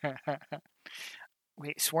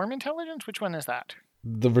 Wait, Swarm Intelligence? Which one is that?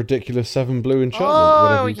 The ridiculous 7 blue enchantment. Oh,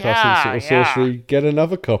 Whenever you cast yeah, instant or sorcery, get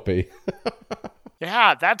another copy.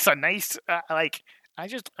 Yeah, that's a nice, I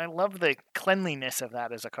love the cleanliness of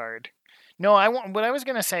that as a card. No, what I was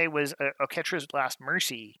going to say was Oketra's Last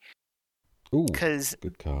Mercy, Ooh, because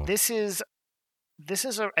good card. this is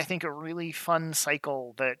I think a really fun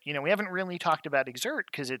cycle that, we haven't really talked about Exert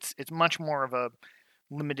because it's much more of a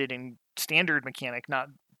limited and standard mechanic.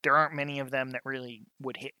 There aren't many of them that really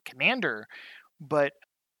would hit Commander, but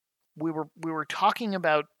we were talking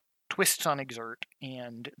about twists on Exert,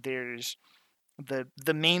 and there's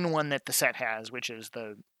the main one that the set has, which is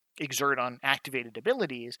the Exert on activated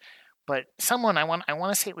abilities. But someone, I want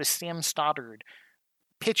to say it was Sam Stoddard,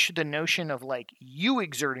 pitched the notion of you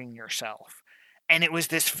exerting yourself. And it was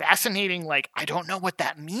this fascinating, I don't know what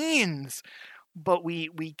that means. But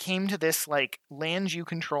we came to this, lands you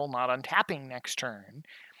control not untapping next turn.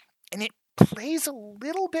 And it plays a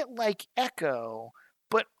little bit like Echo,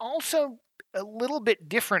 but also a little bit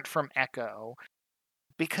different from Echo,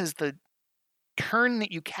 because the turn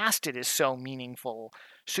that you cast it is so meaningful.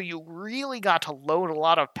 So you really got to load a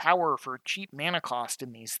lot of power for cheap mana cost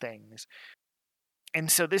in these things. And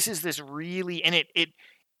so this is this really, and it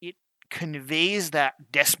conveys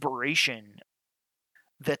that desperation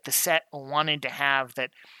that the set wanted to have.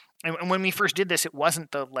 That, and when we first did this, it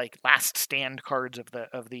wasn't the last stand cards of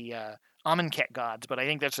the Amonkhet gods, but I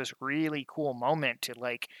think that's this really cool moment to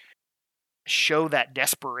show that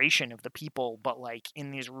desperation of the people, but like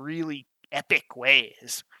in these really epic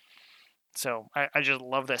ways. So I just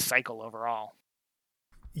love this cycle overall.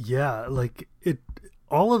 Yeah, like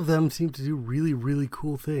all of them seem to do really, really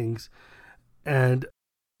cool things. And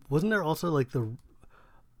wasn't there also like the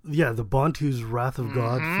Bontu's Wrath of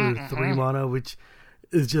God for 3 mana, which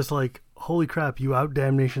is just like, holy crap, you out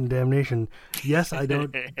damnation. Yes, I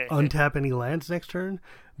don't untap any lands next turn,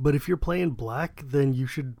 but if you're playing black, then you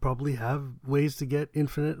should probably have ways to get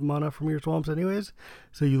infinite mana from your swamps anyways.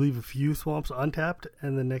 So you leave a few swamps untapped,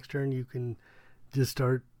 and the next turn you can just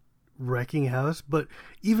start wrecking house. But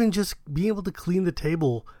even just being able to clean the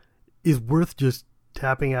table is worth just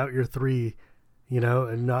tapping out your 3,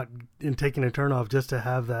 and taking a turn off just to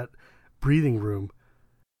have that breathing room.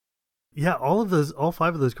 Yeah, all 5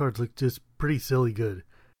 of those cards look just pretty silly good.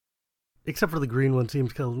 Except for the green one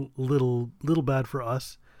seems kind of little bad for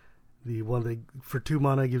us. The one that for 2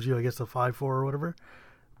 mana gives you, I guess, a 5/4 or whatever.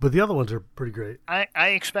 But the other ones are pretty great. I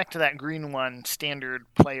expect that green one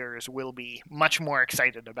standard players will be much more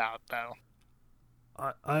excited about, though.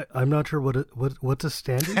 I'm not sure what's a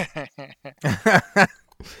standard.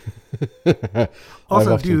 Also, I've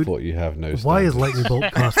often dude, thought you have no standard. Why is Lightning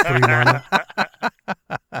Bolt cost 3 mana?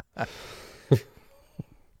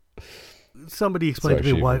 Somebody explain to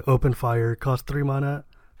me why Open Fire costs 3 mana,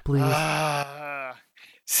 please.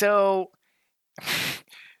 So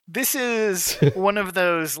this is one of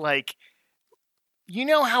those, like, you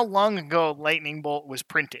know how long ago Lightning Bolt was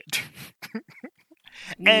printed?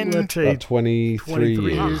 And let's say about 23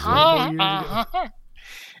 years.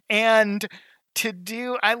 And to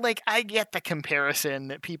do, I get the comparison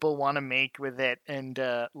that people want to make with it and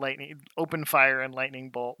Open Fire and Lightning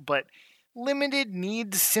Bolt, but Limited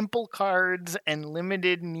needs simple cards, and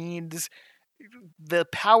Limited needs the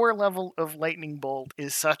power level of Lightning Bolt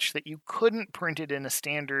is such that you couldn't print it in a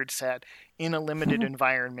standard set in a limited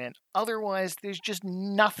environment. Otherwise, there's just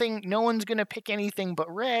nothing. No one's going to pick anything but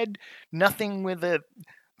red. Nothing with a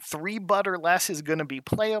 3 but or less is going to be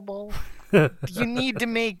playable. You need to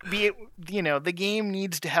the game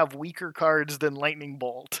needs to have weaker cards than Lightning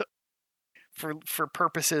Bolt for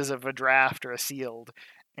purposes of a draft or a sealed.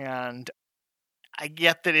 And I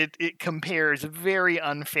get that it compares very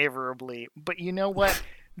unfavorably, but you know what?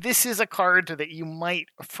 This is a card that you might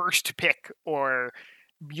first pick, or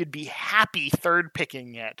you'd be happy third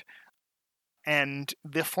picking it. And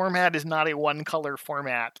the format is not a one-color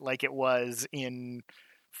format like it was in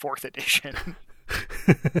 4th edition.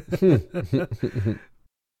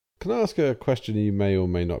 Can I ask a question you may or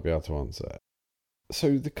may not be able to answer?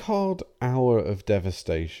 So the card Hour of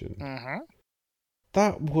Devastation,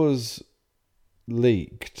 that was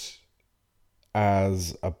leaked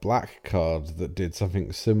as a black card that did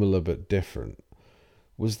something similar but different.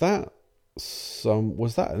 Was that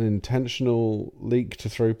an intentional leak to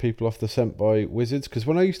throw people off the scent by Wizards? Because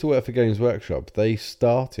when I used to work for Games Workshop, they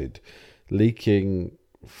started leaking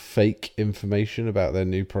fake information about their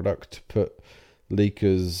new product to put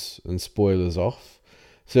leakers and spoilers off.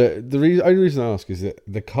 So the only reason I ask is that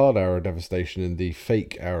the card Hour of Devastation and the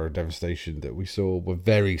fake Hour of Devastation that we saw were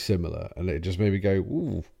very similar, and it just made me go,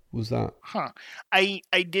 "Ooh, what was that?" Huh? I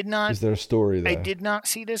did not. Is there a story there? I did not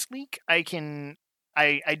see this leak. I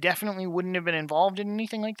definitely wouldn't have been involved in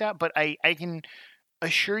anything like that, but I can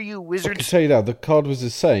assure you, Wizards. I can tell you that the card was the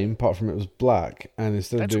same, apart from it was black, and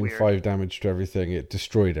instead of doing weird. 5 damage to everything, it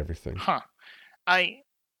destroyed everything. Huh? I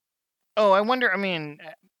wonder. I mean,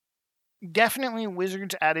 definitely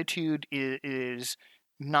Wizards' attitude is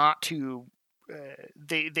not to.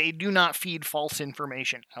 They do not feed false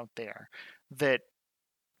information out there. That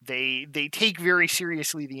they take very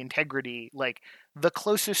seriously the integrity. Like, the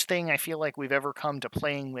closest thing I feel like we've ever come to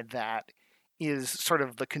playing with that is sort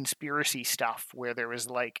of the conspiracy stuff, where there was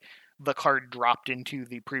like the card dropped into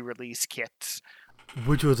the pre-release kits,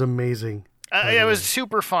 which was amazing. It was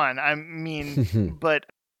super fun. I mean, but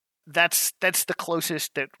that's the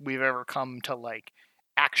closest that we've ever come to like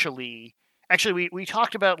actually we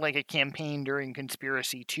talked about like a campaign during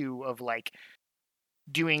Conspiracy 2 of like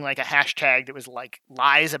doing like a hashtag that was like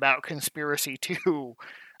lies about Conspiracy 2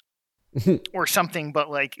 or something, but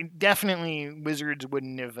like definitely Wizards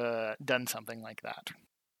wouldn't have done something like that.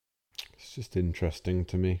 It's just interesting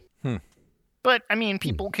to me. But I mean,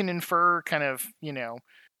 people can infer kind of,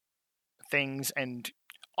 things and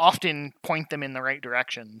often point them in the right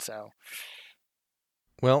direction. So,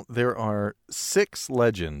 well, there are 6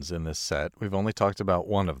 legends in this set. We've only talked about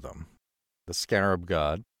one of them, the Scarab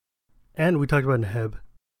God. And we talked about Neheb.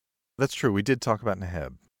 That's true. We did talk about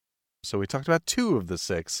Neheb. So we talked about 2 of the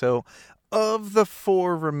 6. So of the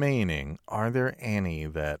 4 remaining, are there any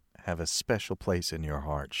that have a special place in your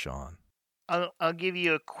heart, Sean? I'll give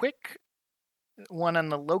you a quick one on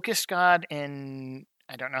the Locust God and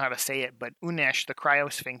I don't know how to say it, but Unesh, the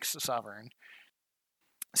Cryosphinx Sovereign.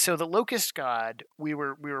 So the Locust God, we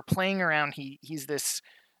were playing around. He's this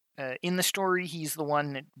in the story. He's the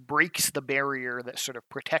one that breaks the barrier that sort of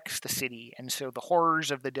protects the city, and so the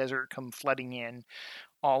horrors of the desert come flooding in.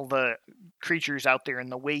 All the creatures out there in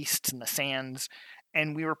the wastes and the sands,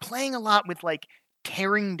 and we were playing a lot with like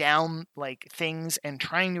tearing down like things and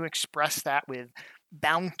trying to express that with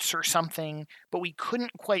bounce or something, but we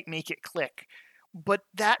couldn't quite make it click. But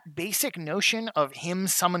that basic notion of him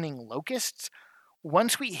summoning locusts,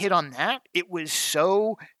 once we hit on that, it was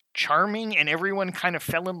so charming and everyone kind of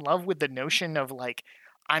fell in love with the notion of like,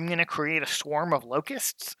 I'm going to create a swarm of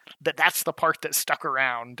locusts, that's the part that stuck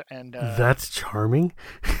around. And that's charming.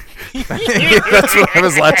 That's what I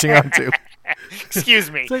was latching on to.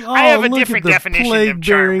 Excuse me. It's like, I have a look different at the definition of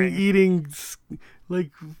plague-bearing, charming. eating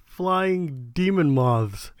like flying demon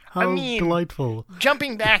moths. How delightful.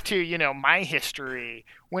 Jumping back to, my history,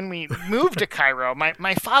 when we moved to Cairo,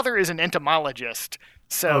 my father is an entomologist.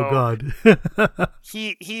 So Oh, God.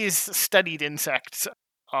 he's studied insects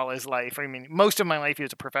all his life. I mean, most of my life he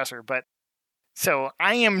was a professor, but so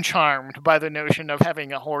I am charmed by the notion of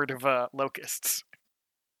having a horde of locusts.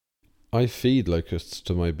 I feed locusts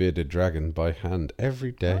to my bearded dragon by hand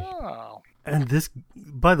every day. Oh. And this,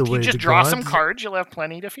 by the way, You just the draw gods, some cards, you'll have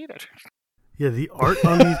plenty to feed it. Yeah, the art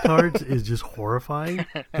on these cards is just horrifying.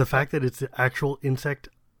 The fact that it's the actual insect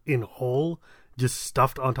in whole, just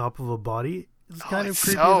stuffed on top of a body, is kind of it's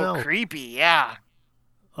creepy so as hell. creepy, yeah.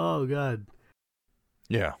 Oh, God.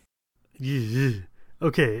 Yeah.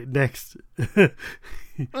 Okay, next.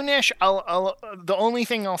 Unesh, the only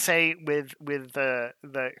thing I'll say with the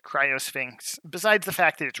Cryosphinx, besides the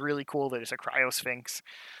fact that it's really cool that it's a Cryosphinx,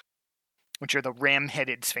 which are the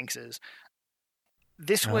ram-headed sphinxes,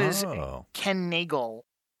 this was Ken Nagel.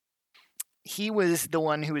 He was the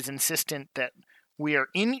one who was insistent that we are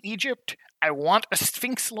in Egypt. I want a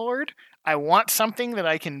Sphinx Lord. I want something that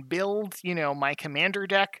I can build, my commander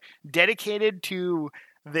deck dedicated to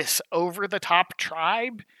this over-the-top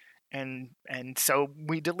tribe. And so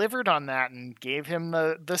we delivered on that and gave him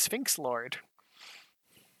the Sphinx Lord.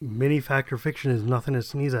 Mini factor fiction is nothing to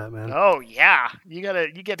sneeze at, man. Oh yeah, you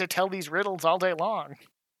get to tell these riddles all day long.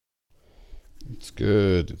 It's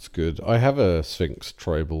good. I have a Sphinx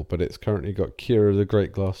tribal, but it's currently got Kira the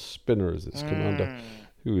Great Glass Spinner as its commander,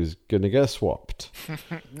 who is gonna get swapped.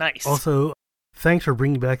 Nice. Also, thanks for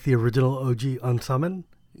bringing back the original OG Unsummon.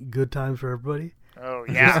 Good times for everybody. Oh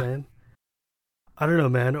Just yeah. saying. I don't know,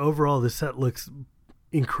 man. Overall, this set looks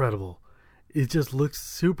incredible. It just looks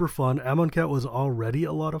super fun. Amonkhet was already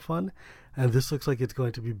a lot of fun, and this looks like it's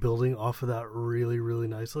going to be building off of that really, really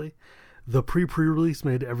nicely. The pre-release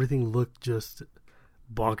made everything look just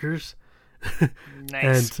bonkers. Nice.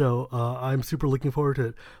 And so I'm super looking forward to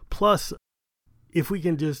it. Plus, if we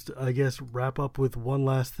can just, I guess, wrap up with one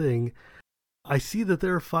last thing, I see that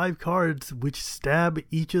there are 5 cards which stab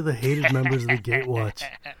each of the hated members of the Gatewatch.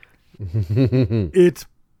 It's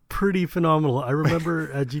pretty phenomenal. I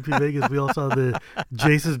remember at GP Vegas, we all saw the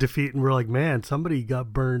Jace's defeat, and we're like, man, somebody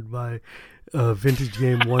got burned by a vintage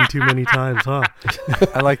game one too many times, huh?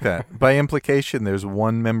 I like that. By implication, there's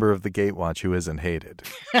one member of the Gatewatch who isn't hated.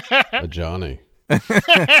 A Johnny. Well, that's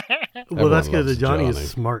Everyone because loves Johnny Johnny. is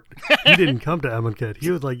smart. He didn't come to Amonkhet.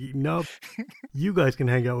 He was like, nope, you guys can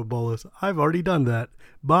hang out with Bolas. I've already done that.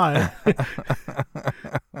 Bye.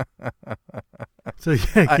 So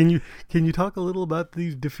yeah, can you talk a little about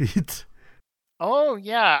these defeats? Oh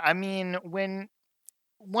yeah, I mean, when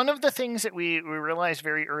one of the things that we realized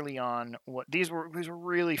very early on, these were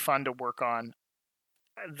really fun to work on.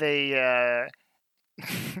 They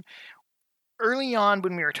early on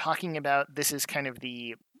when we were talking about this is kind of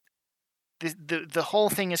the whole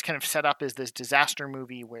thing is kind of set up as this disaster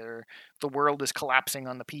movie where the world is collapsing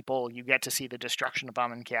on the people. You get to see the destruction of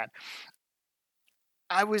Amonkhet.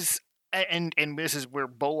 And this is where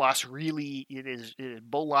Bolas really it is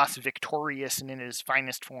Bolas victorious and in his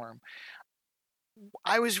finest form.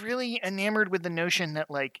 I was really enamored with the notion that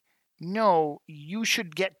no, you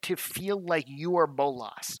should get to feel like you are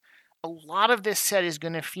Bolas. A lot of this set is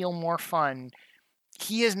going to feel more fun.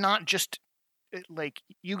 He is not just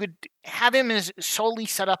you could have him as solely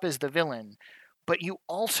set up as the villain, but you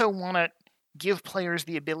also want to give players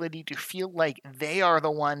the ability to feel like they are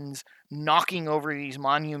the ones knocking over these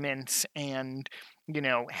monuments and,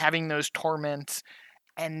 having those torments.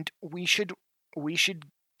 And we should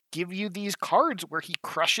give you these cards where he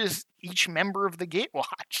crushes each member of the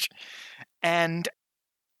Gatewatch. And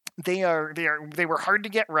they were hard to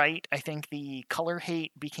get right. I think the color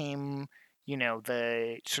hate became,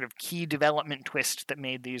 the sort of key development twist that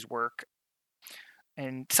made these work.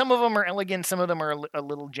 And some of them are elegant, some of them are a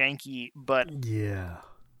little janky, but Yeah.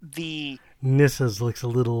 the Nissa's looks a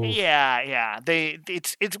little... yeah.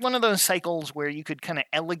 It's one of those cycles where you could kind of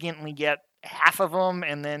elegantly get half of them,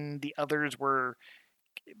 and then the others were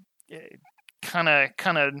kind of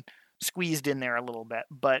squeezed in there a little bit.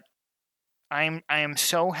 But I am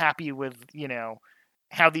so happy with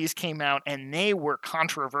how these came out, and they were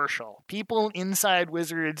controversial. People inside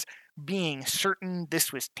Wizards being certain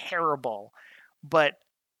this was terrible, but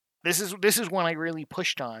this is one I really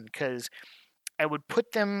pushed on, because I would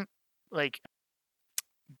put them like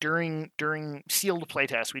during sealed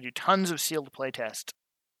playtests. We do tons of sealed playtests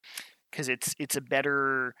because it's a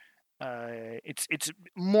better it's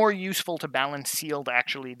more useful to balance sealed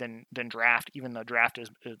actually than draft, even though draft is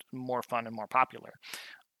more fun and more popular.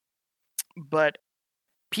 But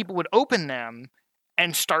people would open them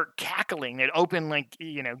and start cackling. They'd open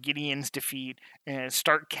Gideon's Defeat and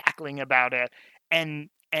start cackling about it, and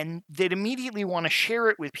they'd immediately want to share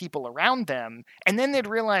it with people around them, and then they'd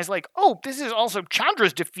realize oh, this is also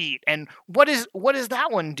Chandra's Defeat, and what does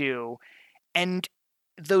that one do? And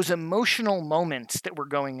those emotional moments that were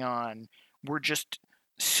going on were just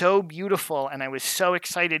so beautiful, and I was so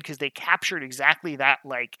excited because they captured exactly that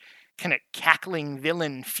kind of cackling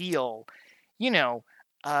villain feel, and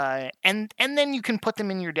then you can put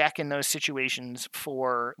them in your deck in those situations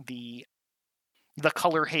for the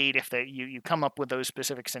color hate if you come up with those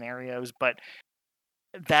specific scenarios. But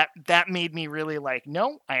that made me really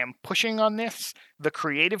no, I am pushing on this. The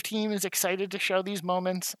creative team is excited to show these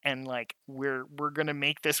moments, and we're gonna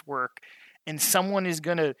make this work, and someone is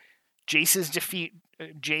gonna Jace's defeat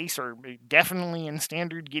Jace, or definitely in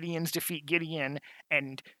standard Gideon's defeat Gideon,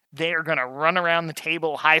 and they are gonna run around the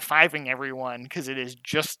table high-fiving everyone because it is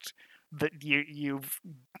just that you've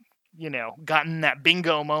gotten that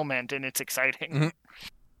bingo moment, and it's exciting. Mm-hmm.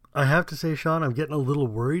 I have to say, Sean, I'm getting a little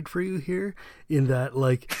worried for you here in that,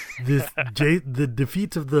 the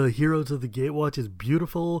defeats of the heroes of the Gatewatch is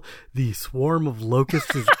beautiful. The swarm of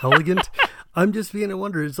locusts is elegant. I'm just beginning to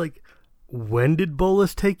wonder, it's when did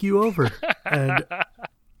Bolas take you over? And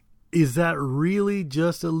is that really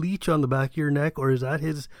just a leech on the back of your neck, or is that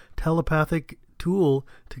his telepathic tool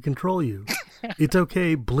to control you? It's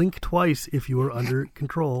okay. Blink twice if you are under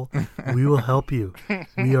control. We will help you.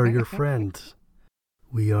 We are your friends.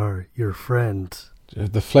 We are your friends.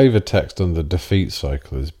 The flavor text on the defeat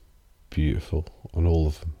cycle is beautiful on all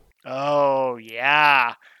of them. Oh,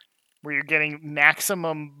 yeah. Where you're getting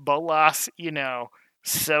maximum Bolas,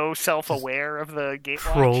 so self-aware of the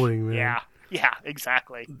Gatewatch. Trolling, man. Yeah,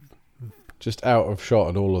 exactly. Just out of shot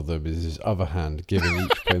on all of them is his other hand giving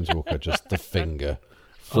each Planeswalker just the finger,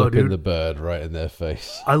 flipping the bird right in their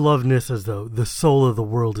face. I love Nissa's, though. The soul of the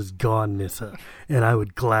world is gone, Nissa, and I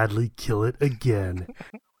would gladly kill it again.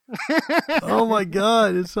 Oh my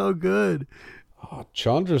god, it's so good. Oh,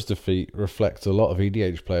 Chandra's Defeat reflects a lot of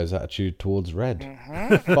EDH players' attitude towards red.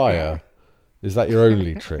 Mm-hmm. Fire. Is that your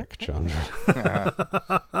only trick, Chandra?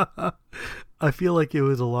 I feel like it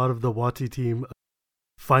was a lot of the WotC team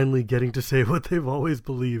finally getting to say what they've always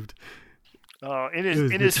believed. Oh, it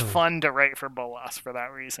is fun to write for Bolas for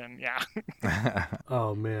that reason, yeah.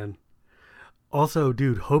 Oh, man. Also,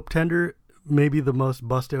 dude, Hope Tender, maybe the most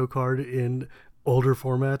busto card in older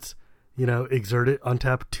formats. Exert it,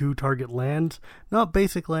 untap 2 target lands. Not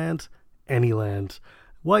basic lands, any lands.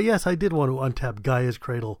 Why, yes, I did want to untap Gaia's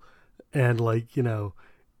Cradle and, Nyx.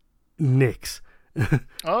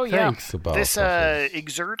 Oh, yeah. Thanks. This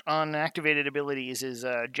exert on activated abilities is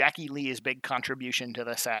Jackie Lee's big contribution to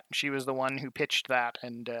the set. She was the one who pitched that,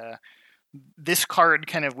 and this card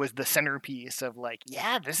kind of was the centerpiece of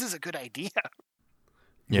this is a good idea.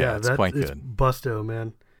 Yeah, it's quite good. It's busto,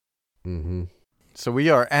 man. Mm-hmm. So we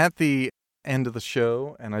are at the end of the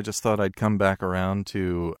show, and I just thought I'd come back around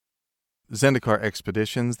to Zendikar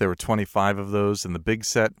Expeditions. There were 25 of those in the big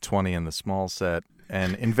set, 20 in the small set.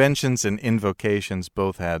 And Inventions and Invocations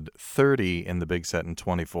both had 30 in the big set and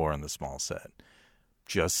 24 in the small set.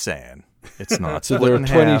 Just saying. It's not so split there are in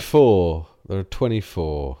 24. Half. There are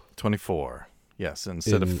 24. 24, yes.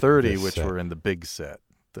 Instead of 30, which were in the big set.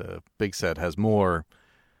 The big set has more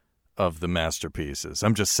of the masterpieces.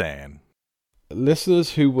 I'm just saying.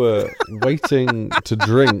 Listeners who were waiting to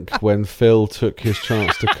drink when Phil took his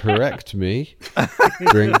chance to correct me,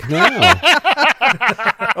 drink now.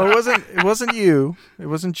 Oh, it wasn't you. It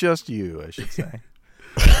wasn't just you, I should say.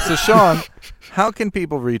 So, Sean, how can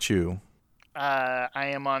people reach you? I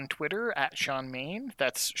am on Twitter at Sean Main.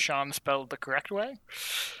 That's Sean spelled the correct way.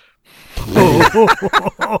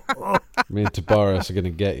 Me and Tabaris are going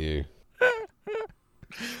to get you.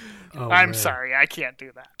 Oh, I'm man. sorry, I can't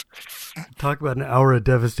do that. Talk about an hour of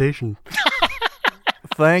devastation.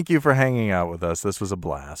 Thank you for hanging out with us. This was a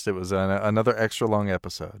blast. It was another extra long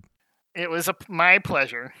episode. It was my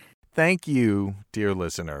pleasure. Thank you, dear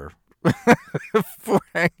listener, for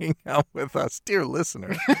hanging out with us. Dear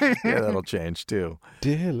listener. Yeah, that'll change too.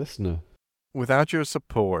 Dear listener. Without your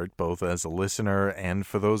support, both as a listener and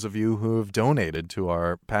for those of you who have donated to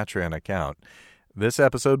our Patreon account, this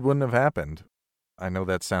episode wouldn't have happened. I know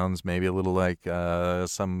that sounds maybe a little like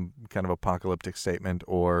some kind of apocalyptic statement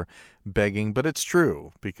or begging, but it's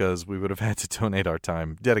true because we would have had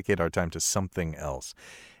to dedicate our time to something else.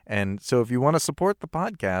 And so if you want to support the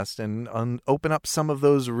podcast and open up some of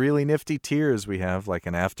those really nifty tiers we have, like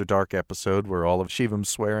an After Dark episode where all of Shivam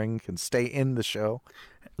swearing can stay in the show.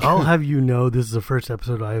 I'll have you know this is the first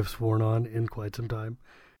episode I have sworn on in quite some time.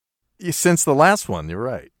 Since the last one, you're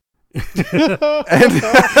right. Yeah,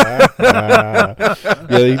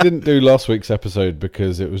 he didn't do last week's episode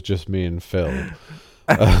because it was just me and Phil.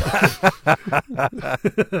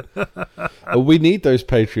 We need those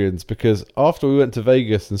Patreons because after we went to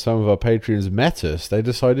Vegas and some of our Patreons met us, they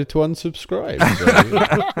decided to unsubscribe.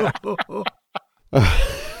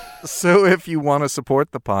 So if you want to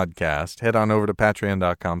support the podcast, head on over to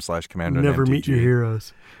patreon.com/CommanderNMTG. Never meet your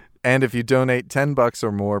heroes. And if you donate $10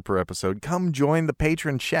 or more per episode, come join the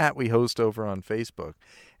patron chat we host over on Facebook.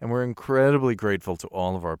 And we're incredibly grateful to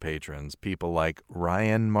all of our patrons, people like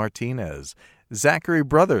Ryan Martinez, Zachary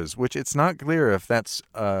Brothers, which it's not clear if that's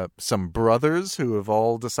some brothers who have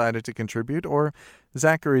all decided to contribute, or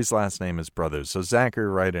Zachary's last name is Brothers. So Zachary,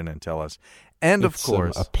 write in and tell us. And of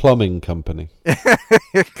course, a plumbing company.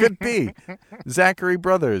 It could be. Zachary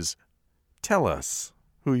Brothers, tell us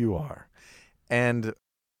who you are. And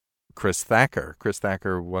Chris Thacker,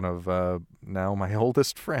 one of now my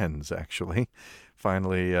oldest friends, actually,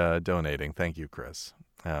 finally donating. Thank you, Chris.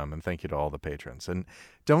 And thank you to all the patrons. And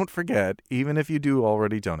don't forget, even if you do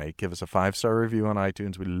already donate, give us a 5-star review on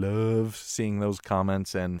iTunes. We love seeing those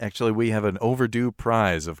comments. And actually, we have an overdue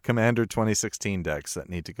prize of Commander 2016 decks that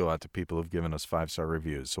need to go out to people who've given us 5-star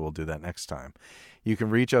reviews. So we'll do that next time. You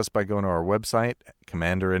can reach us by going to our website,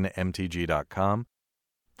 commanderinmtg.com.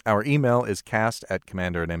 Our email is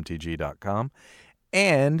cast@commanderinmtg.com.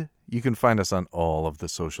 And you can find us on all of the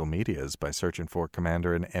social medias by searching for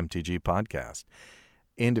Commander and MTG Podcast.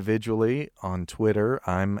 Individually, on Twitter,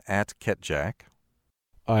 I'm at Ketjack.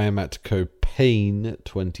 I am at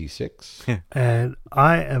Copain26. And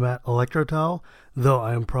I am at Electrotowel, though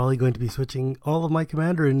I am probably going to be switching all of my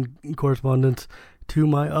Commander in correspondence to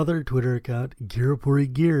my other Twitter account,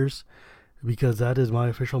 Girapuri Gears, because that is my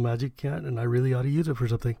official Magic account, and I really ought to use it for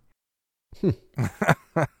something.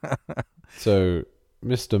 So,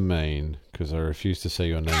 Mr. Main, because I refuse to say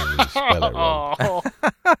your name and spell it wrong.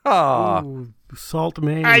 Ooh, Salt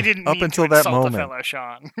Main. I didn't Up mean until to that insult moment. the fellow,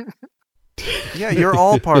 Sean. Yeah, you're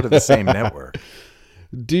all part of the same network.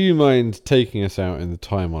 Do you mind taking us out in the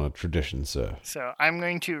time-honored tradition, sir? So I'm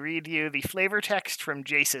going to read you the flavor text from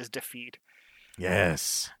Jace's defeat.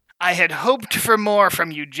 Yes. I had hoped for more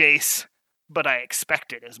from you, Jace, but I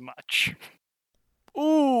expected as much.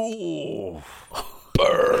 Ooh.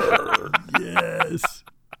 Burn. Yes.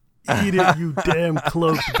 Eat it, you damn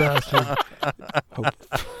cloaked bastard.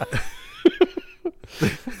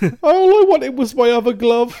 All I wanted was my other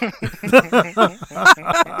glove.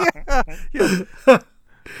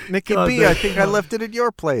 Nikki God, B, I think I left it at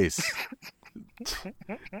your place.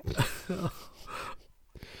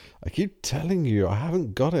 I keep telling you, I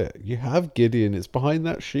haven't got it. You have, Gideon. It's behind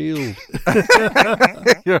that shield.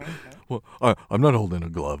 Yeah. Well, I'm not holding a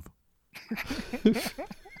glove.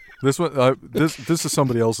 This one, this is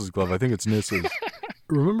somebody else's glove. I think it's Nissa's.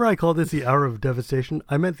 Remember I called this the Hour of Devastation?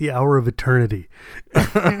 I meant the Hour of Eternity.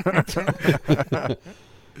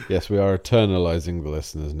 Yes, we are eternalizing the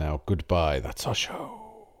listeners now. Goodbye. That's our show.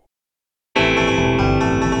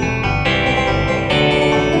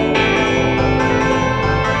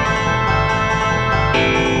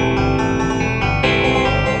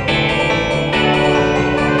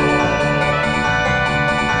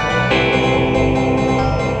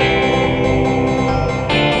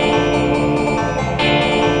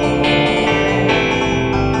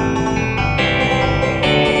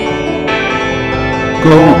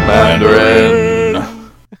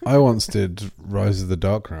 Mandarin. I once did Rise of the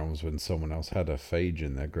Dark Realms when someone else had a phage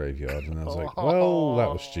in their graveyard, and I was like, well, that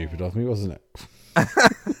was stupid of me, wasn't it?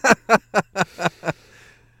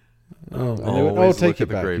 And they went, Always take look it at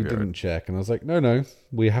the back. You graveyard. didn't check. And I was like, no,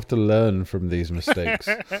 we have to learn from these mistakes.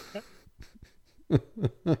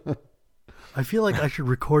 I feel like I should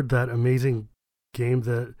record that amazing game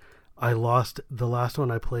that I lost, the last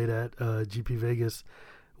one I played at GP Vegas,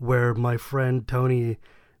 where my friend Tony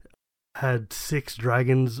had 6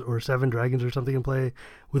 dragons or 7 dragons or something in play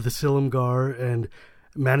with the Silumgar and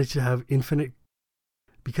managed to have infinite,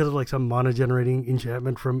 because of like some mana generating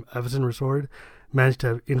enchantment from Avacyn Resort, managed to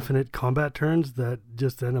have infinite combat turns that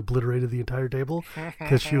just then obliterated the entire table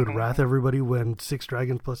because she would wrath everybody when 6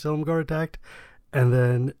 dragons plus Silumgar attacked, and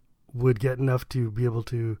then would get enough to be able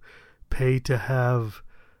to pay to have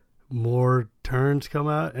more turns come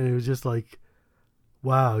out. And it was just like,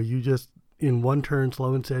 wow, you just in one turn,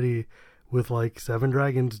 slow and steady, with like 7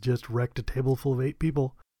 dragons, just wrecked a table full of 8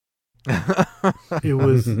 people. It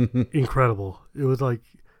was incredible. It was like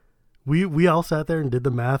we all sat there and did the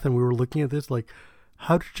math, and we were looking at this like,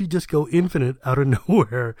 how did she just go infinite out of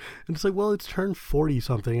nowhere? And it's like, well, it's turn 40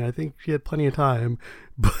 something. I think she had plenty of time,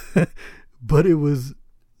 but it was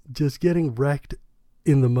just getting wrecked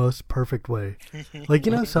in the most perfect way. Like,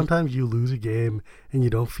 you know, sometimes you lose a game and you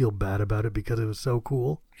don't feel bad about it because it was so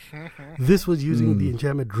cool. This was using the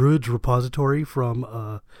enchantment Druid's Repository from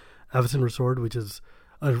Avacyn Resort, which is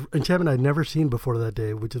an enchantment I'd never seen before that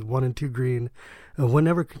day, which is 1 and 2 green. And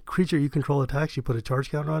whenever creature you control attacks, you put a charge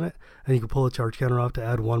counter on it, and you can pull a charge counter off to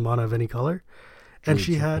add 1 mana of any color. And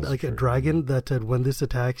she had like a dragon that said, when this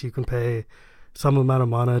attacks, you can pay some amount of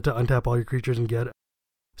mana to untap all your creatures and get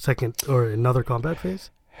second or another combat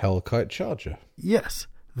phase. Hellkite Charger. Yes,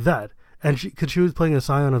 that. And she was playing a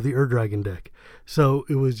Scion of the Ur-Dragon deck. So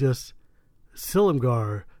it was just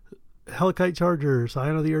Silumgar, Hellkite Charger,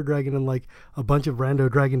 Scion of the Ur-Dragon, and like a bunch of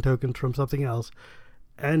rando dragon tokens from something else.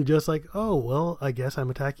 And just like, oh, well, I guess I'm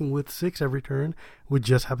attacking with 6 every turn, which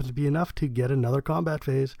just happens to be enough to get another combat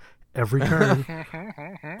phase every turn.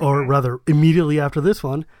 Or rather, immediately after this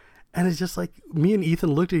one. And it's just like, me and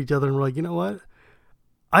Ethan looked at each other and were like, you know what?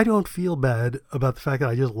 I don't feel bad about the fact that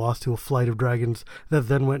I just lost to a flight of dragons that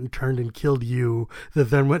then went and turned and killed you, that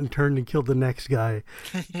then went and turned and killed the next guy,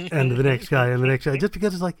 and the next guy, and the next guy. Just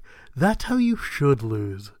because it's like, that's how you should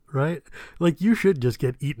lose, right? Like, you should just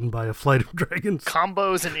get eaten by a flight of dragons.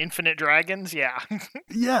 Combos and infinite dragons, yeah.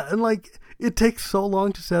 Yeah, and like, it takes so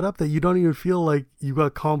long to set up that you don't even feel like you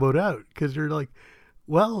got comboed out, because you're like,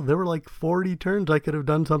 well, there were like 40 turns I could have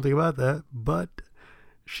done something about that, but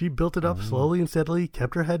she built it up slowly and steadily,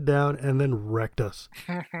 kept her head down, and then wrecked us.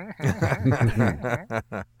 It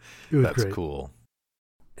was That's great. cool.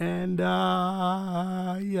 And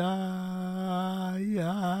I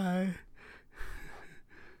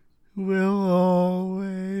will always